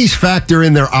companies factor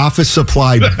in their office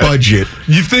supply budget,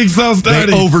 you think so,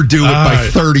 Stoney? They overdo it by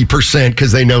 30%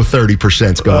 because they know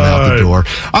 30% is going out the door.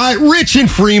 All right, Rich in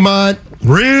Fremont.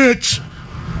 Rich.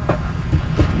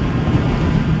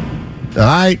 All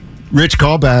right, Rich,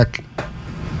 call back.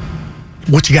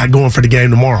 What you got going for the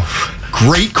game tomorrow?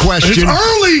 Great question. It's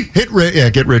early.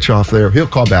 Get Rich off there. He'll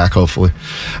call back, hopefully.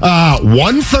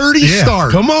 1:30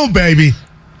 start. Come on, baby.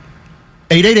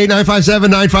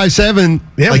 888-957-957.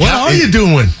 Yeah, what are you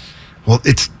doing? Well,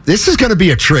 this is going to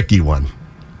be a tricky one.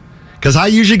 Because I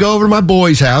usually go over to my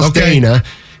boy's house, Dana,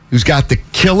 who's got the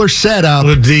killer setup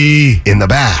in the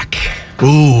back.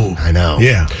 Ooh. I know.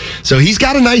 Yeah. So he's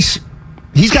got an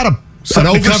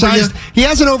oversized, he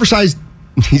has an oversized,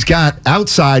 he's got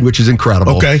outside, which is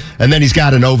incredible. Okay. And then he's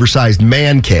got an oversized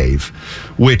man cave,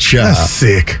 which... That's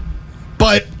sick.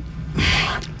 But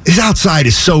his outside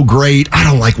is so great. I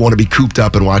don't want to be cooped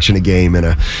up and watching a game in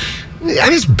a...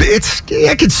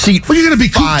 I could seat. Well, you're going to be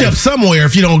cooped up somewhere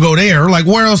if you don't go there. Like,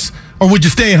 where else? Or would you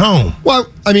stay at home? Well,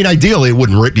 I mean, ideally, it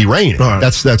wouldn't be raining. Right.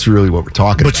 That's really what we're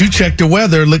talking about. But you checked the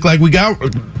weather. It looked like we got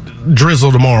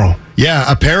drizzle tomorrow.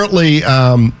 Yeah, apparently,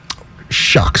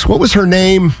 shucks. What was her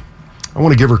name? I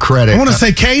want to give her credit. I want to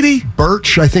say Katie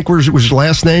Birch, I think was her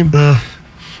last name.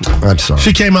 I'm sorry.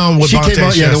 She came on with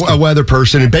a weather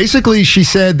person. And basically, she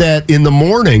said that in the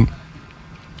morning,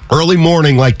 early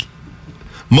morning, like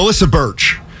Melissa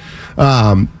Birch,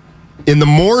 in the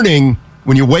morning,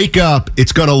 when you wake up,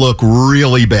 it's going to look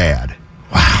really bad.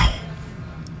 Wow.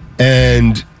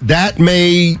 And that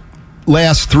may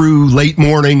last through late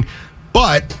morning.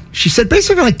 But she said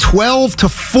basically like 12 to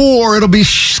 4, it'll be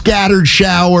scattered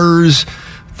showers,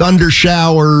 thunder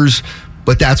showers,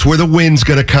 but that's where the wind's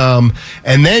going to come.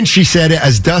 And then she said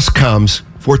as dusk comes,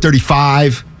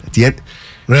 4:35 at the end,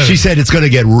 really? She said it's going to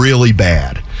get really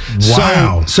bad.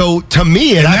 Wow. So to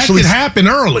me, it actually that could happen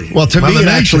early. Well, to me, it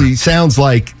actually sounds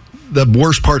like the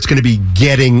worst part's going to be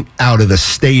getting out of the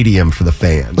stadium for the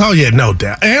fans. Oh, yeah, no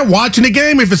doubt. And watching the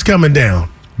game if it's coming down.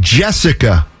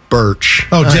 Jessica Birch.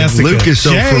 Oh, Jessica. Luke is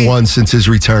 0 for 1 since his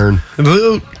return.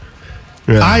 Luke.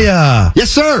 Yeah.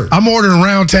 Yes, sir. I'm ordering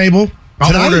round table.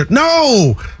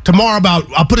 Tomorrow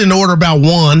I'll put in the order about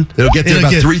 1. It'll get there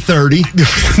about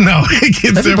 3:30. No, it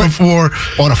gets there before.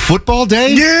 On a football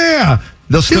day? Yeah.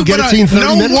 They'll still get it to you in 30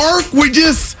 minutes? No work. We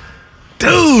just,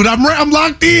 dude, I'm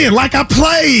locked in like I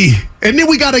play. And then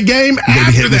we got a game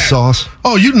after be hitting that. the sauce?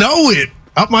 Oh, you know it.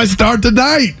 I might start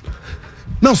tonight.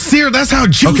 No, Sear, that's how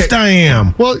juiced I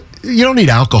am. Well, you don't need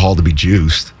alcohol to be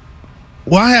juiced.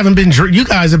 Well, I haven't been. You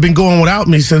guys have been going without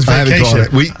me since vacation.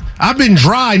 I've been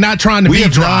dry, not trying to be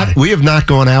dry. We have not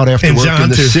gone out after work in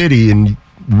the city in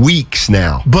weeks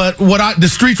now. But the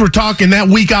streets were talking that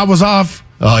week I was off.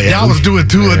 Oh, yeah. Y'all was doing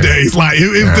two-a-days. Like, it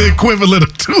was the equivalent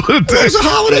of two-a-days. It was a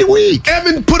holiday week.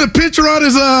 Evan put a picture on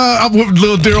his,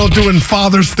 little Daryl doing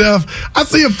father stuff. I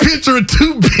see a picture of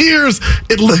 2 beers.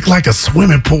 It looked like a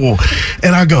swimming pool.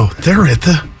 And I go, they're at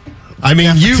the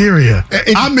cafeteria.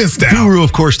 I missed out. Guru,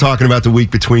 of course, talking about the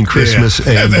week between Christmas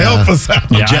and help us out.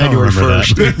 January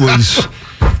 1st. It was...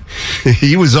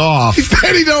 He was off. He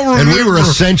said he don't remember. And we were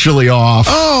essentially off.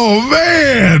 Oh,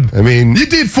 man. I mean... You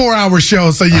did 4-hour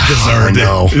shows, so you deserved it.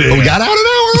 No. Yeah. But we got out an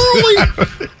hour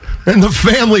early. And the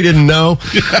family didn't know.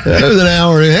 It was an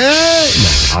hour.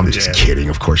 No, I'm just kidding.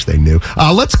 Of course they knew.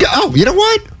 Let's go. Oh, you know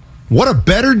what? What a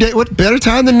better day. What better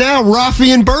time than now?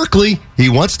 Rafi in Berkeley. He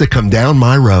wants to come down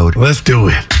my road. Let's do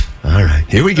it. All right.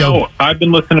 Here we go. I've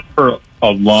been listening for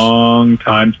a long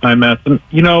time, and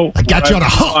I got you on a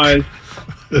hook.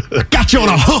 I got you on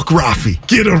a hook, Rafi.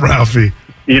 Get him, Rafi.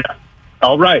 Yeah.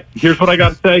 All right. Here's what I got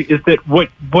to say is that what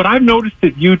I've noticed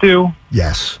that you do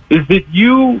is that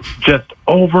you just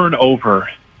over and over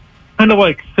kind of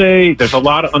like say there's a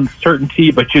lot of uncertainty,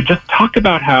 but you just talk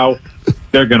about how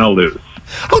they're going to lose.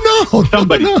 Oh, no.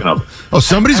 Somebody's going to lose. Oh,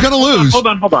 somebody's going to lose. Hold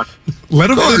on. Let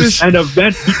them finish. An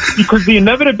event, because the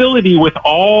inevitability with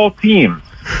all teams,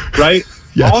 right?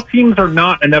 Yes. All teams are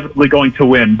not inevitably going to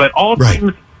win, but all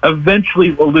teams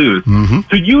eventually will lose. Mm-hmm.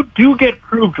 So you do get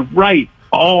proved right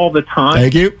all the time.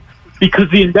 Thank you. Because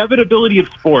the inevitability of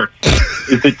sports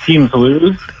is that teams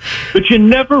lose, but you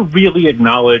never really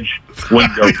acknowledge when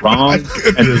you're wrong and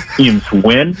the teams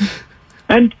win.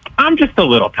 And I'm just a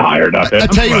little tired of it. I'll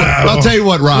tell you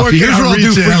what, Rafi. Here's what I'll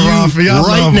do for you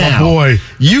right now. Boy.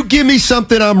 You give me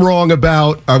something I was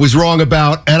wrong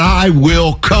about, and I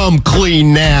will come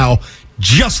clean now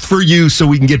just for you so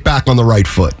we can get back on the right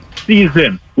foot.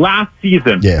 Last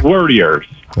season, Warriors,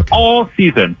 all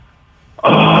season.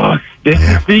 Oh, this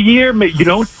is the year. You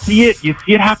don't see it. You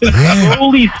see it happen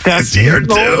slowly. Steph's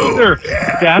getting older.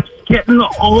 Steph's getting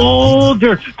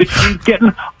older. The team's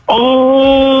getting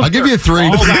older. I'll give you a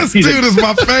 3. This dude is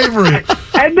my favorite.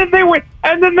 And then they win.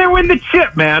 And then they win the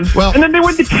chip, man. Well, and then they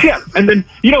win the chip. And then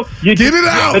you get it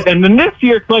out. And then this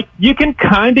year, it's like you can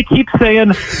kind of keep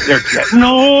saying they're getting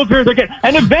older.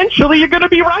 And eventually you're going to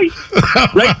be right,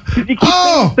 right? Because you keep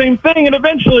saying the same thing, and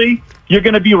eventually you're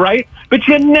going to be right. But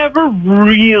you never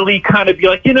really kind of be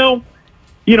like, I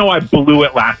blew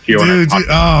it last year. Dude,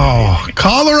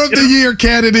 caller of the year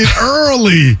candidate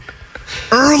early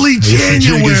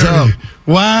January.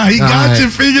 Wow, he got you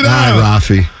figured out. All right,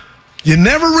 Rafi. You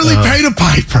never really paid a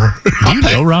piper. Do you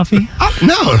know Rafi?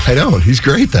 No, I don't. He's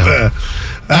great, though.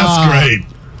 That's great.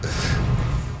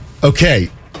 Okay.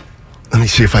 Let me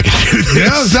see if I can do this. Yeah,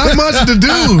 there's not much to do.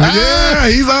 Yeah,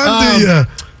 he's on to you.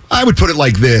 I would put it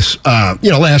like this.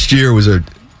 Last year was a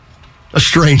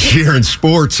strange year in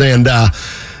sports. And,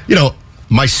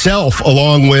 myself,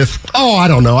 along with,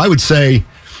 I would say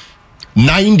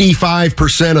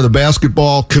 95% of the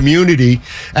basketball community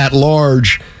at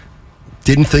large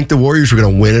didn't think the Warriors were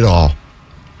going to win it all.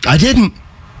 I didn't.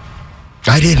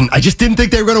 I just didn't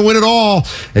think they were going to win it all.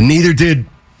 And neither did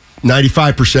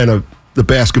 95% of the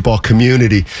basketball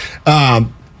community.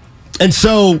 And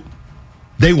so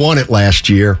they won it last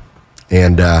year.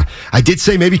 And I did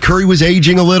say maybe Curry was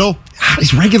aging a little.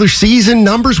 His regular season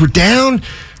numbers were down.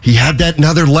 He had that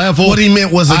another level. What he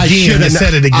meant was again. I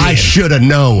said it again. I should have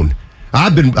known.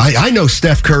 I know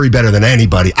Steph Curry better than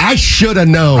anybody. I should have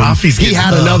known he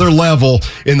had another level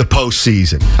in the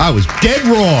postseason. I was dead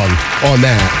wrong on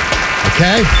that.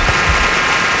 Okay?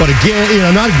 But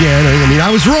again, not again. I mean, I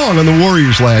was wrong on the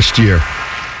Warriors last year.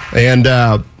 And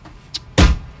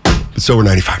so were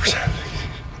 95%.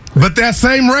 But that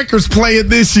same record's playing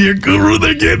this year. Guru,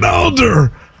 they're getting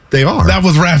older. They are. That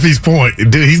was Rafi's point.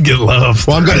 Dude, he's getting loved.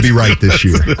 Well, I'm going to be right this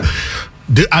year.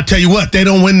 Dude, I tell you what, they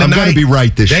don't win tonight. I'm going to be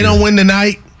right this year. They don't win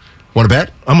tonight. Want to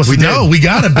bet? We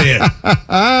got to bet.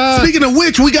 Speaking of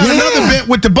which, we got another bet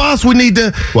with the boss. We need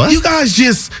to. What? You guys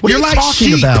just. What you're are you like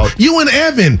talking sheep. about? You and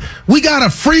Evan. We got a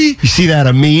free. You see that?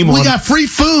 A meme? We got free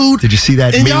food. Did you see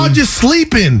that and meme? y'all just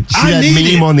sleeping. See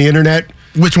that meme on the internet?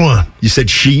 Which one? You said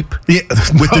sheep? Yeah.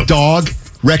 With the dog?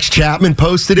 Rex Chapman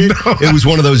posted it. No. It was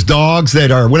one of those dogs that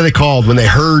are, what are they called? When they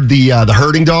herd the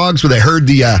herding dogs? Where they herd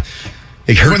the.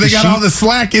 Where they got all the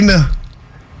slack in the.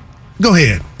 Go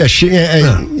ahead.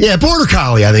 Yeah, Border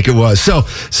Collie, I think it was. So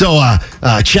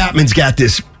Chapman's got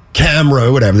this camera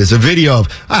or whatever. There's a video of,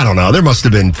 I don't know, there must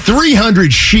have been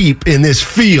 300 sheep in this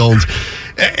field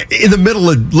in the middle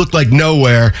of looked like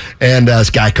nowhere. And this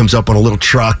guy comes up on a little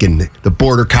truck and the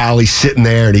Border Collie's sitting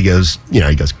there and he goes,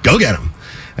 go get him.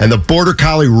 And the Border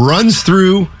Collie runs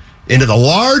through into the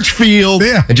large field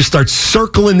and just starts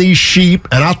circling these sheep.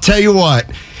 And I'll tell you what,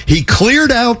 he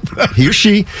or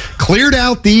she cleared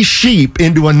out these sheep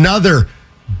into another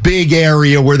big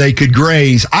area where they could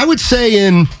graze. I would say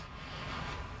in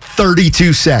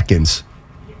 32 seconds.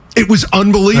 It was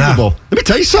unbelievable. Let me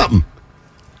tell you something.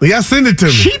 You got to send it to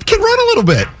me. Sheep can run a little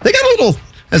bit. They got a little,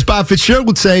 as Bob Fitzgerald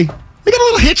would say, they got a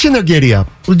little hitch in their giddy up.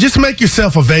 Well, just make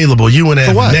yourself available, you and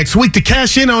Evan, next week to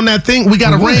cash in on that thing. We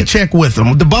got a rain check with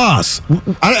them, the boss.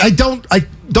 I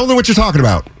don't know what you're talking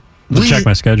about. Check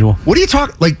my schedule. What are you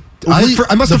talking? Like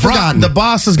I must have forgotten. The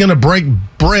boss is going to break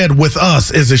bread with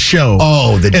us as a show.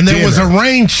 Oh, and there was a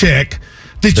rain check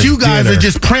that you guys are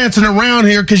just prancing around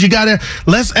here because you got to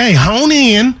hone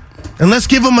in and let's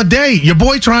give them a date. Your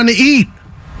boy trying to eat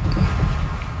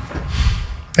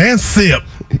and sip.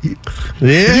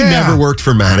 Yeah. You never worked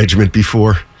for management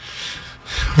before.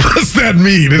 What's that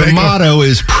mean? The motto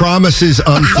is promises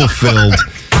unfulfilled.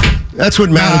 That's what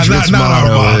management's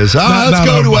motto is. Let's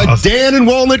go to a Dan in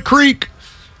Walnut Creek.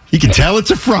 You can tell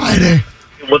it's a Friday.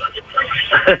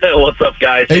 What's up,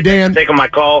 guys? Hey, Dan. Taking my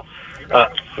call.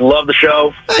 Love the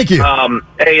show. Thank you.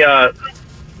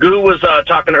 Goo was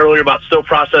talking earlier about still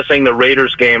processing the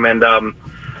Raiders game, and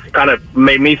kind of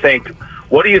made me think,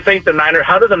 what do you think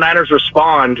how do the Niners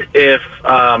respond if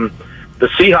the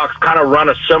Seahawks kind of run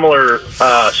a similar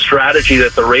strategy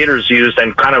that the Raiders used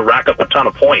and kind of rack up a ton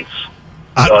of points?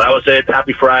 So that was it.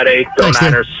 Happy Friday. Go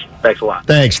Niners. Thanks a lot.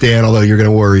 Thanks, Dan, although you're going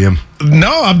to worry him.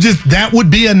 No, that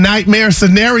would be a nightmare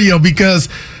scenario because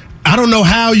I don't know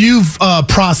how you've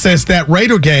processed that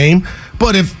Raider game,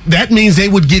 but if that means they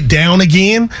would get down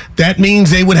again, that means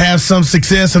they would have some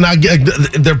success, and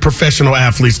they're professional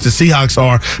athletes, the Seahawks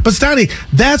are. But, Stoney,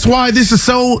 that's why this is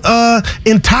so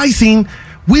enticing.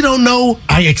 We don't know.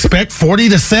 I expect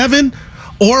 40-7,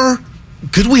 or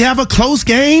could we have a close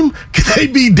game? Could they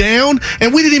be down?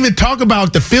 And we didn't even talk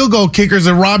about the field goal kickers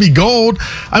and Robbie Gould.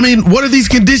 I mean, what are these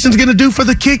conditions going to do for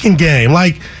the kicking game?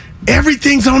 Like,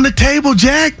 everything's on the table,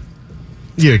 Jack.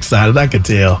 You're excited, I could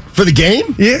tell. For the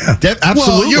game? Yeah. Absolutely.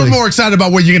 Well, you're more excited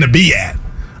about where you're going to be at.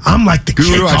 I'm like the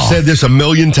Guru, I've said this a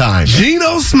million times.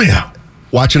 Geno Smith.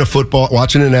 Watching an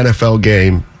NFL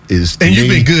game is you've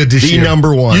been good this year.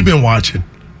 Number one. You've been watching.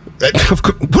 What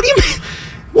do you mean?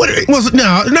 What was it? No.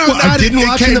 I didn't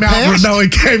watch in the past. No,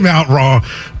 it came out wrong.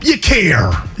 You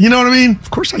care. You know what I mean?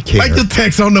 Of course I care. Like the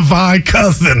text on the Vine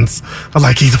Cousins. I'm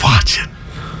like, he's watching.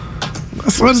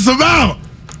 That's what it's about.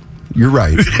 You're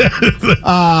right.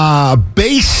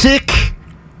 Basic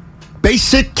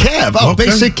Kev. Oh, okay.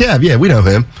 Basic Kev. Yeah, we know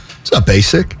him. What's up,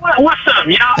 Basic? What's up,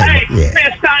 y'all? Hey,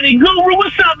 man, Stoney Guru,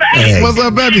 what's up, hey? What's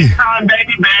up, baby? Time,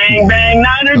 baby, bang, bang,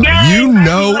 Niner gang. You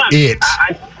know it.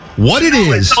 What it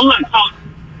is. So look,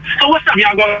 so what's up?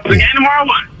 Y'all going to the game tomorrow or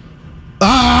what?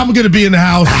 I'm going to be in the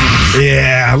house.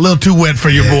 Yeah, a little too wet for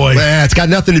your boy. It's got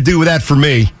nothing to do with that for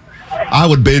me. I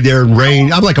would be there in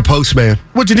rain. I'm like a postman.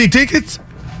 What, you need tickets?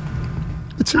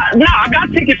 No, I got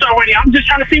tickets already. I'm just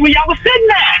trying to see where y'all was sitting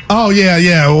at. Oh,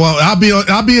 yeah. Well,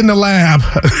 I'll be in the lab.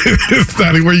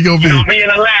 Stoney, where you going to be? I'll be in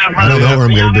the lab. I don't know where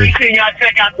I'm going to be. Make sure y'all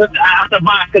check out the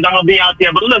box because I'm going to be out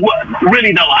there. But look,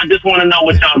 really, though, I just want to know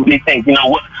what y'all really think. You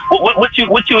know, what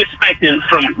you expecting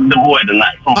from the boy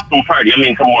tonight, from Purdy? I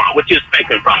mean, tomorrow. What you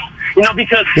expecting from him? You know,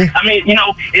 because, I mean, you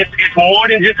know, it's more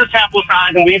than just a sample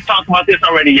size, and we've talked about this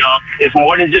already, y'all. It's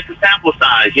more than just a sample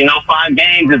size. You know, 5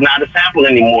 games is not a sample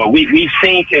anymore. We've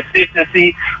seen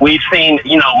consistency. We've seen,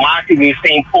 moxie. We've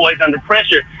seen poise under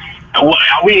pressure. Are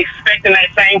we expecting that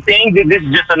same thing? This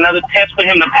is just another test for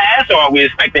him to pass, or are we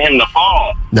expecting him to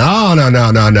fall?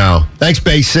 No. Thanks,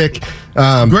 Basic.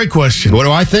 Great question. What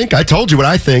do I think? I told you what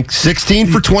I think. 16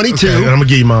 for 22. Okay, I'm going to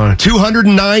give you mine.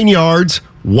 209 yards,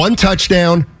 1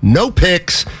 touchdown, no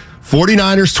picks.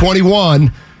 49ers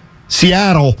 21,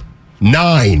 Seattle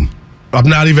 9. I'm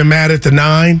not even mad at the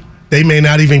 9. They may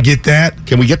not even get that.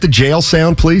 Can we get the jail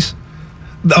sound, please?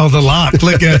 Oh, the lock.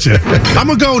 Look at you. I'm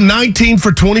going to go 19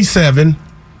 for 27.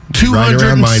 Right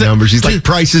around my numbers. He's like,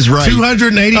 Price is Right.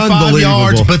 285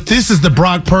 yards, but this is the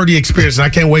Brock Purdy experience, and I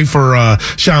can't wait for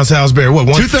Sean Salisbury. What,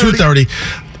 230?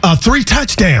 3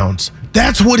 touchdowns.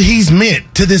 That's what he's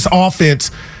meant to this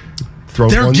offense.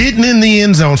 They're getting in the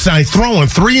end zone, throwing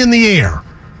 3 in the air.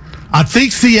 I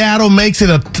think Seattle makes it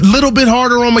a little bit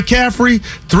harder on McCaffrey.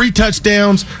 3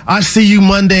 touchdowns. I see you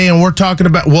Monday, and we're talking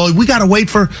about, well, we got to wait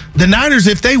for the Niners.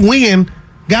 If they win,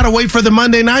 got to wait for the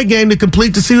Monday night game to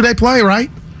complete to see who they play, right?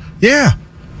 Yeah.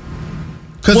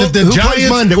 Because if the who Giants. plays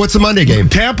Monday? What's the Monday game?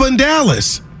 Tampa and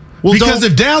Dallas. Well, because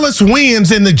if Dallas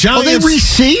wins and the Giants. Oh, they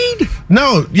reseed?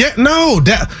 No. Yeah, no.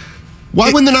 Why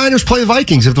wouldn't the Niners play the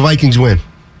Vikings if the Vikings win?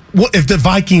 Well, if the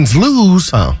Vikings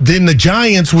lose, then the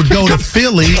Giants would go to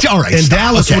Philly, and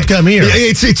Dallas would come here.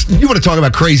 It's you want to talk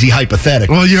about crazy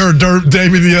hypothetical. Well, you heard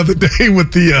David the other day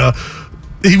with the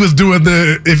he was doing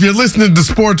if you're listening to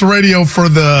sports radio for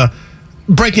the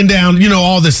breaking down,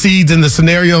 all the seeds and the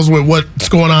scenarios with what's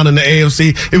going on in the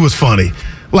AFC, it was funny.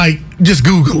 Like, just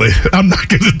Google it. I'm not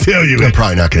going to tell you. I'm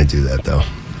probably not going to do that, though.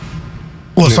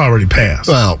 Well, it's already passed.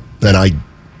 Well, then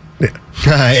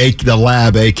the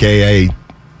lab, a.k.a.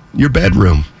 your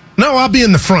bedroom. No, I'll be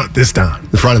in the front this time.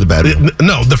 The front of the bedroom?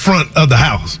 No, the front of the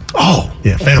house. Oh.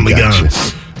 Yeah, family gone.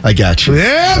 I got you.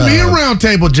 Yeah, me and Round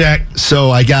Table Jack.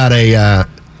 So I got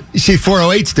you see,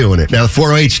 408's doing it. Now, the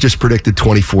 408's just predicted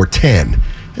 24-10.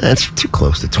 That's too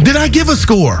close to 20. Did I give a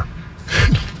score?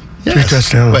 Yes. 3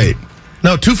 touchdowns. Wait.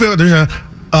 No, 2 field.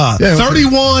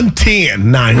 31-10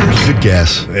 Niners. Good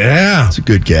guess. Yeah. That's a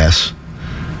good guess.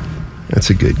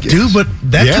 Dude, but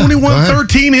that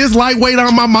 21-13 is lightweight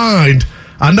on my mind.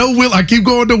 I know I keep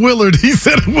going to Willard. He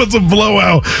said it was a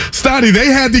blowout. Stoddy, they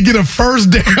had to get a first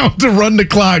down to run the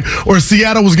clock, or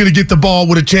Seattle was going to get the ball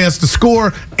with a chance to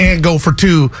score and go for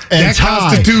 2. And that tie.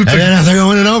 constitutes. And then they're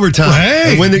going in overtime.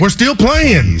 Hey, we're still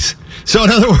playing. So in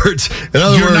other words,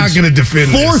 you're not going to defend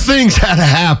 4 things had to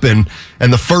happen,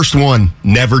 and the first one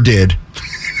never did.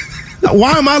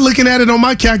 Why am I looking at it on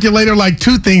my calculator like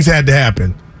 2 things had to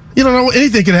happen? You don't know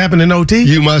anything can happen in OT.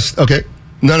 You must. Okay.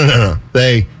 No.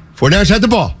 49ers had the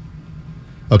ball.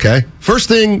 Okay. First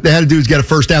thing they had to do is get a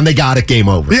first down. They got it. Game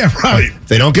over. Yeah, right.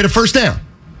 They don't get a first down.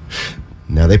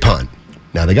 Now they punt.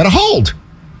 Now they got to hold.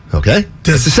 Okay.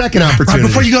 That's the second opportunity. Right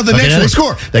before you go to the next one. They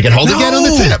score. They can hold again on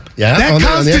the tip. Yeah. That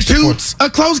constitutes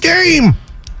a close game.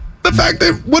 The fact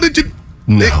that,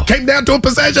 it came down to a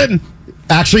possession.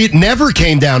 Actually, it never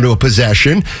came down to a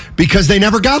possession because they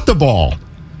never got the ball.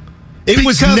 It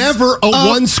was never a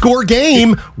one-score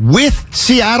game with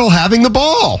Seattle having the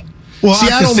ball. Well,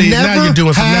 Seattle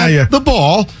never had the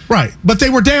ball. Right, but they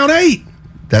were down 8.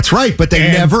 That's right, but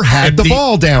they never had the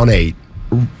ball down 8.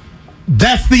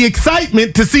 That's the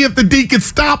excitement to see if the D could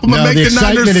stop them and make the the Niners.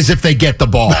 excitement is if they get the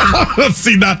ball.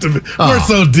 See, we're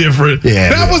so different. Yeah,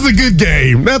 that was a good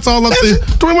game. That's all I'm saying.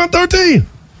 21-13.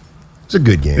 It's a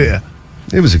good game. Yeah.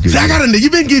 It was a good game.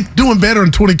 You've been doing better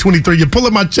in 2023. You're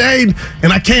pulling my chain,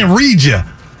 and I can't read you.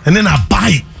 And then I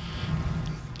bite.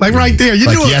 Like right there. You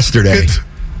like yesterday.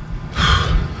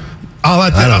 I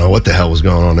don't know what the hell was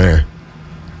going on there.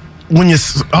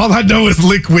 All I know is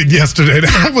liquid yesterday.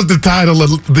 That was the title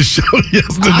of the show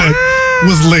yesterday.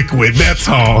 Was liquid. That's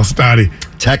all, Stoddy.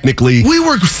 Technically. We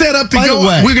were set up to go.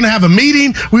 Way, we're going to have a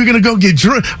meeting. We're going to go get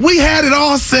drunk. We had it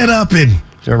all set up and.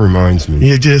 That reminds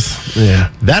me.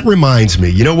 That reminds me.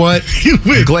 You know what?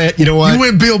 Glad. You know what? You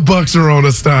went Bill Buxer on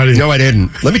us, Stoddy. No, I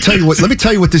didn't. Let me tell you what. Let me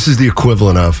tell you what this is the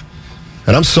equivalent of.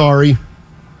 And I'm sorry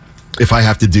if I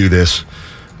have to do this.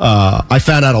 I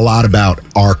found out a lot about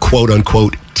our quote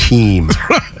unquote team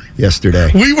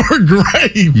yesterday. We were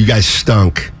great. You guys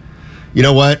stunk. You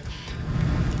know what?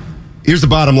 Here's the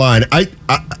bottom line. I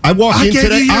walk in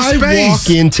today. I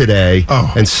walk in today,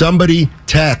 and somebody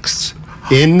texts.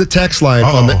 In the text line,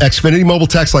 on the Xfinity mobile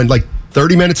text line, like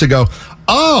 30 minutes ago,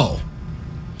 so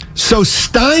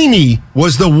Steiny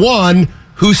was the one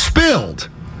who spilled.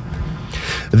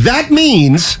 That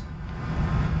means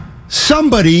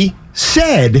somebody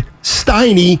said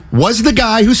Steiny was the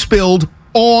guy who spilled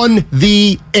on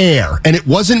the air, and it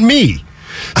wasn't me.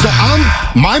 So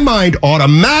my mind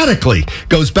automatically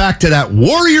goes back to that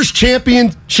Warriors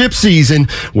championship season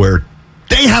where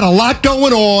they had a lot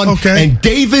going on, and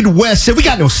David West said, we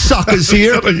got no suckers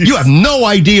here. You have no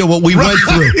idea what we went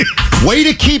through. Way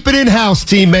to keep it in-house,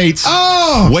 teammates.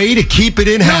 Way to keep it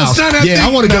in-house. I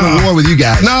want to go to war with you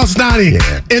guys. No, Snotty.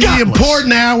 In the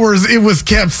important hours, it was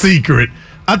kept secret.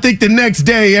 I think the next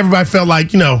day, everybody felt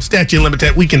like, statute of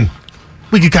limitation, we can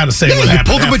kind of say what happened.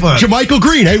 Pulled up with Jermichael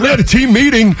Green. Hey, we had a team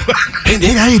meeting. I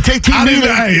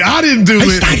didn't do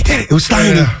it. Steiny did it. It was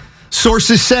Steiny. Yeah.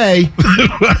 Sources say.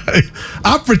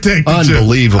 I protected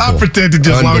Unbelievable. I protected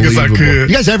you as long as I could.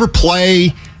 You guys ever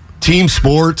play team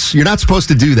sports? You're not supposed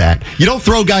to do that. You don't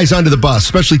throw guys under the bus,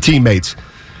 especially teammates.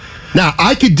 Now,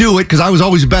 I could do it because I was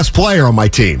always the best player on my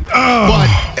team. But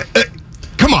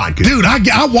come Come on, dude.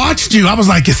 I watched you. I was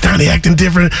like, is Stoney acting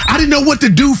different? I didn't know what to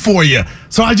do for you,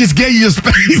 so I just gave you a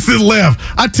space and left.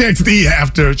 I texted E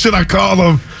after. Should I call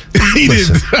him? He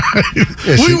didn't.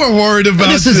 We were worried about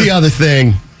this. Is the other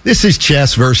thing. This is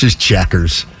chess versus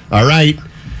checkers. All right.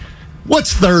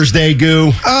 What's Thursday,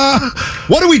 Goo?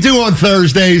 What do we do on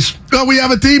Thursdays? Oh, we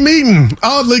have a team meeting.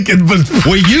 Oh, Lincoln.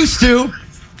 We used to.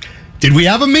 Did we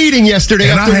have a meeting yesterday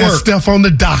after I had work? Stuff on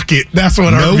the docket. That's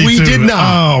what No, we did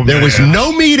not. Oh, there was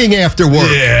no meeting after work.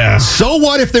 Yeah. So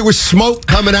what if there was smoke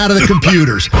coming out of the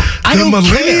computers? I don't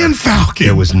Millennium care. Falcon.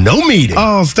 There was no meeting.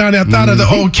 Oh, Stoney, I thought of the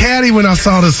old caddy when I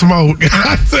saw the smoke.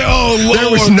 I said, oh, Lord.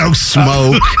 There was no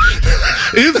smoke.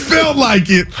 It felt like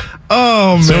it.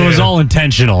 Oh, man. So it was all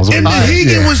intentional. And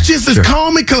Hegan was just as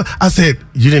calm and cool. I said,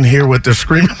 you didn't hear what they're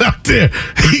screaming out there.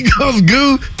 He goes,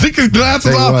 Goo, took his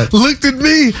glasses off, looked at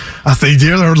me. I said,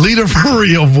 you're the leader for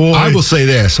real, boy. I will say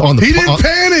this. He didn't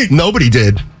panic. Nobody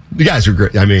did. You guys are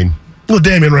great. I mean. Well,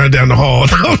 Damien ran down the hall.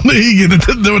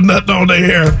 There was nothing on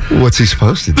there. What's he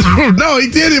supposed to do? No, he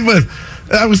did it, but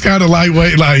that was kind of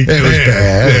lightweight. Like, it was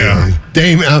bad. Yeah.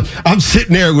 Damien, I'm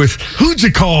sitting there with, who'd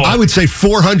you call? I would say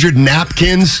 400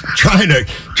 napkins trying to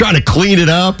clean it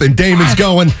up, and Damon's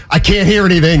going, I can't hear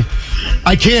anything.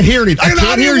 I can't hear anything. I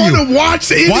can't hear you. I didn't want to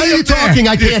watch any Why are you talking?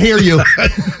 I can't hear you.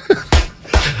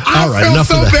 All right, I felt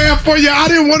so bad for you. I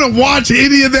didn't want to watch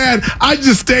any of that. I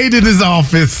just stayed in his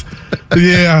office.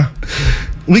 Yeah.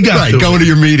 We got going to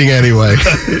your meeting anyway.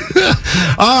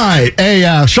 All right.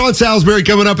 Hey, Sean Salisbury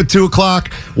coming up at 2 o'clock.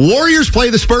 Warriors play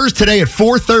the Spurs today at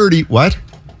 4:30. What?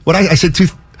 I said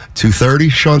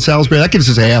 2:30, Sean Salisbury. That gives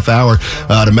us a half hour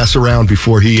to mess around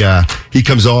before he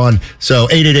comes on. So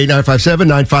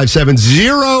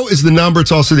 888-957-9570 is the number.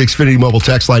 It's also the Xfinity mobile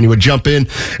text line. You would jump in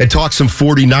and talk some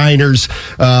 49ers.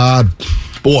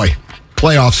 Boy,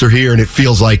 playoffs are here, and it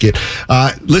feels like it.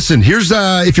 Listen, here's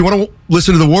if you want to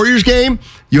listen to the Warriors game,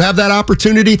 you have that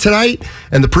opportunity tonight,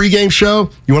 and the pregame show.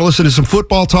 You want to listen to some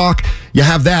football talk, you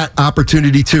have that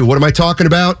opportunity too. What am I talking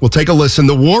about? We'll take a listen.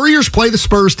 The Warriors play the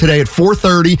Spurs today at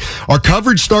 4:30. Our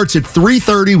coverage starts at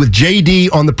 3:30 with JD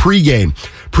on the pregame.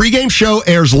 Pregame show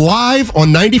airs live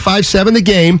on 95.7 The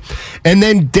Game, and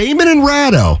then Damon and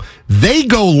Ratto, they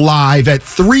go live at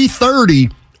 3:30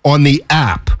 on the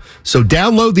app. So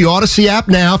download the Odyssey app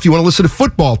now if you want to listen to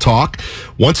football talk.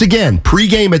 Once again,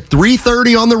 pregame at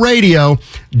 3:30 on the radio.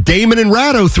 Damon and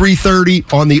Ratto 3:30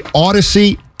 on the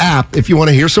Odyssey app if you want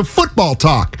to hear some football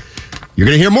talk. You're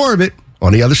going to hear more of it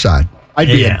on the other side. I'd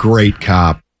be a great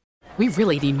cop. We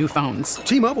really need new phones.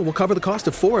 T-Mobile will cover the cost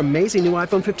of 4 amazing new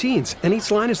iPhone 15s, and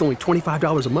each line is only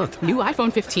 $25 a month. New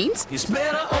iPhone 15s? It's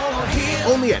better over here.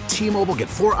 Only at T-Mobile, get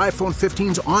 4 iPhone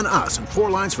 15s on us and 4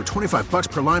 lines for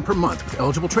 $25 per line per month with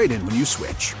eligible trade-in when you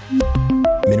switch.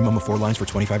 Minimum of 4 lines for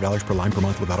 $25 per line per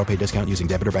month with autopay discount using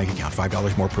debit or bank account.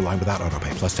 $5 more per line without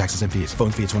autopay, plus taxes and fees. Phone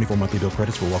fee at 24 monthly bill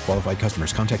credits for well-qualified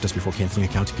customers. Contact us before canceling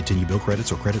account to continue bill credits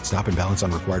or credit stop and balance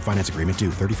on required finance agreement due.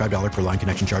 $35 per line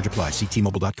connection charge applies. See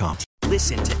T-Mobile.com.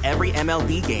 Listen to every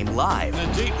MLB game live.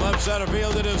 In the deep left center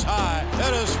field, it is high,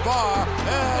 it is far,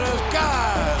 it is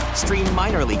gone. Stream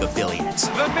minor league affiliates.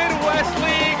 The Midwest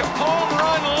League home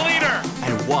run leader.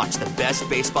 And watch the best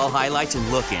baseball highlights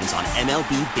and look-ins on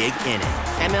MLB Big Inning.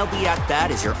 MLB At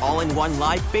Bat is your all-in-one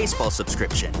live baseball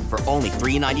subscription for only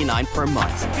 $3.99 per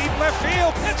month. Deep left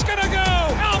field, it's gonna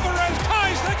go. Alvarez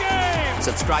ties the game.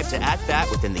 Subscribe to At Bat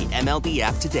within the MLB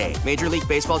app today. Major League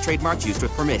Baseball trademarks used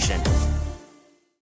with permission.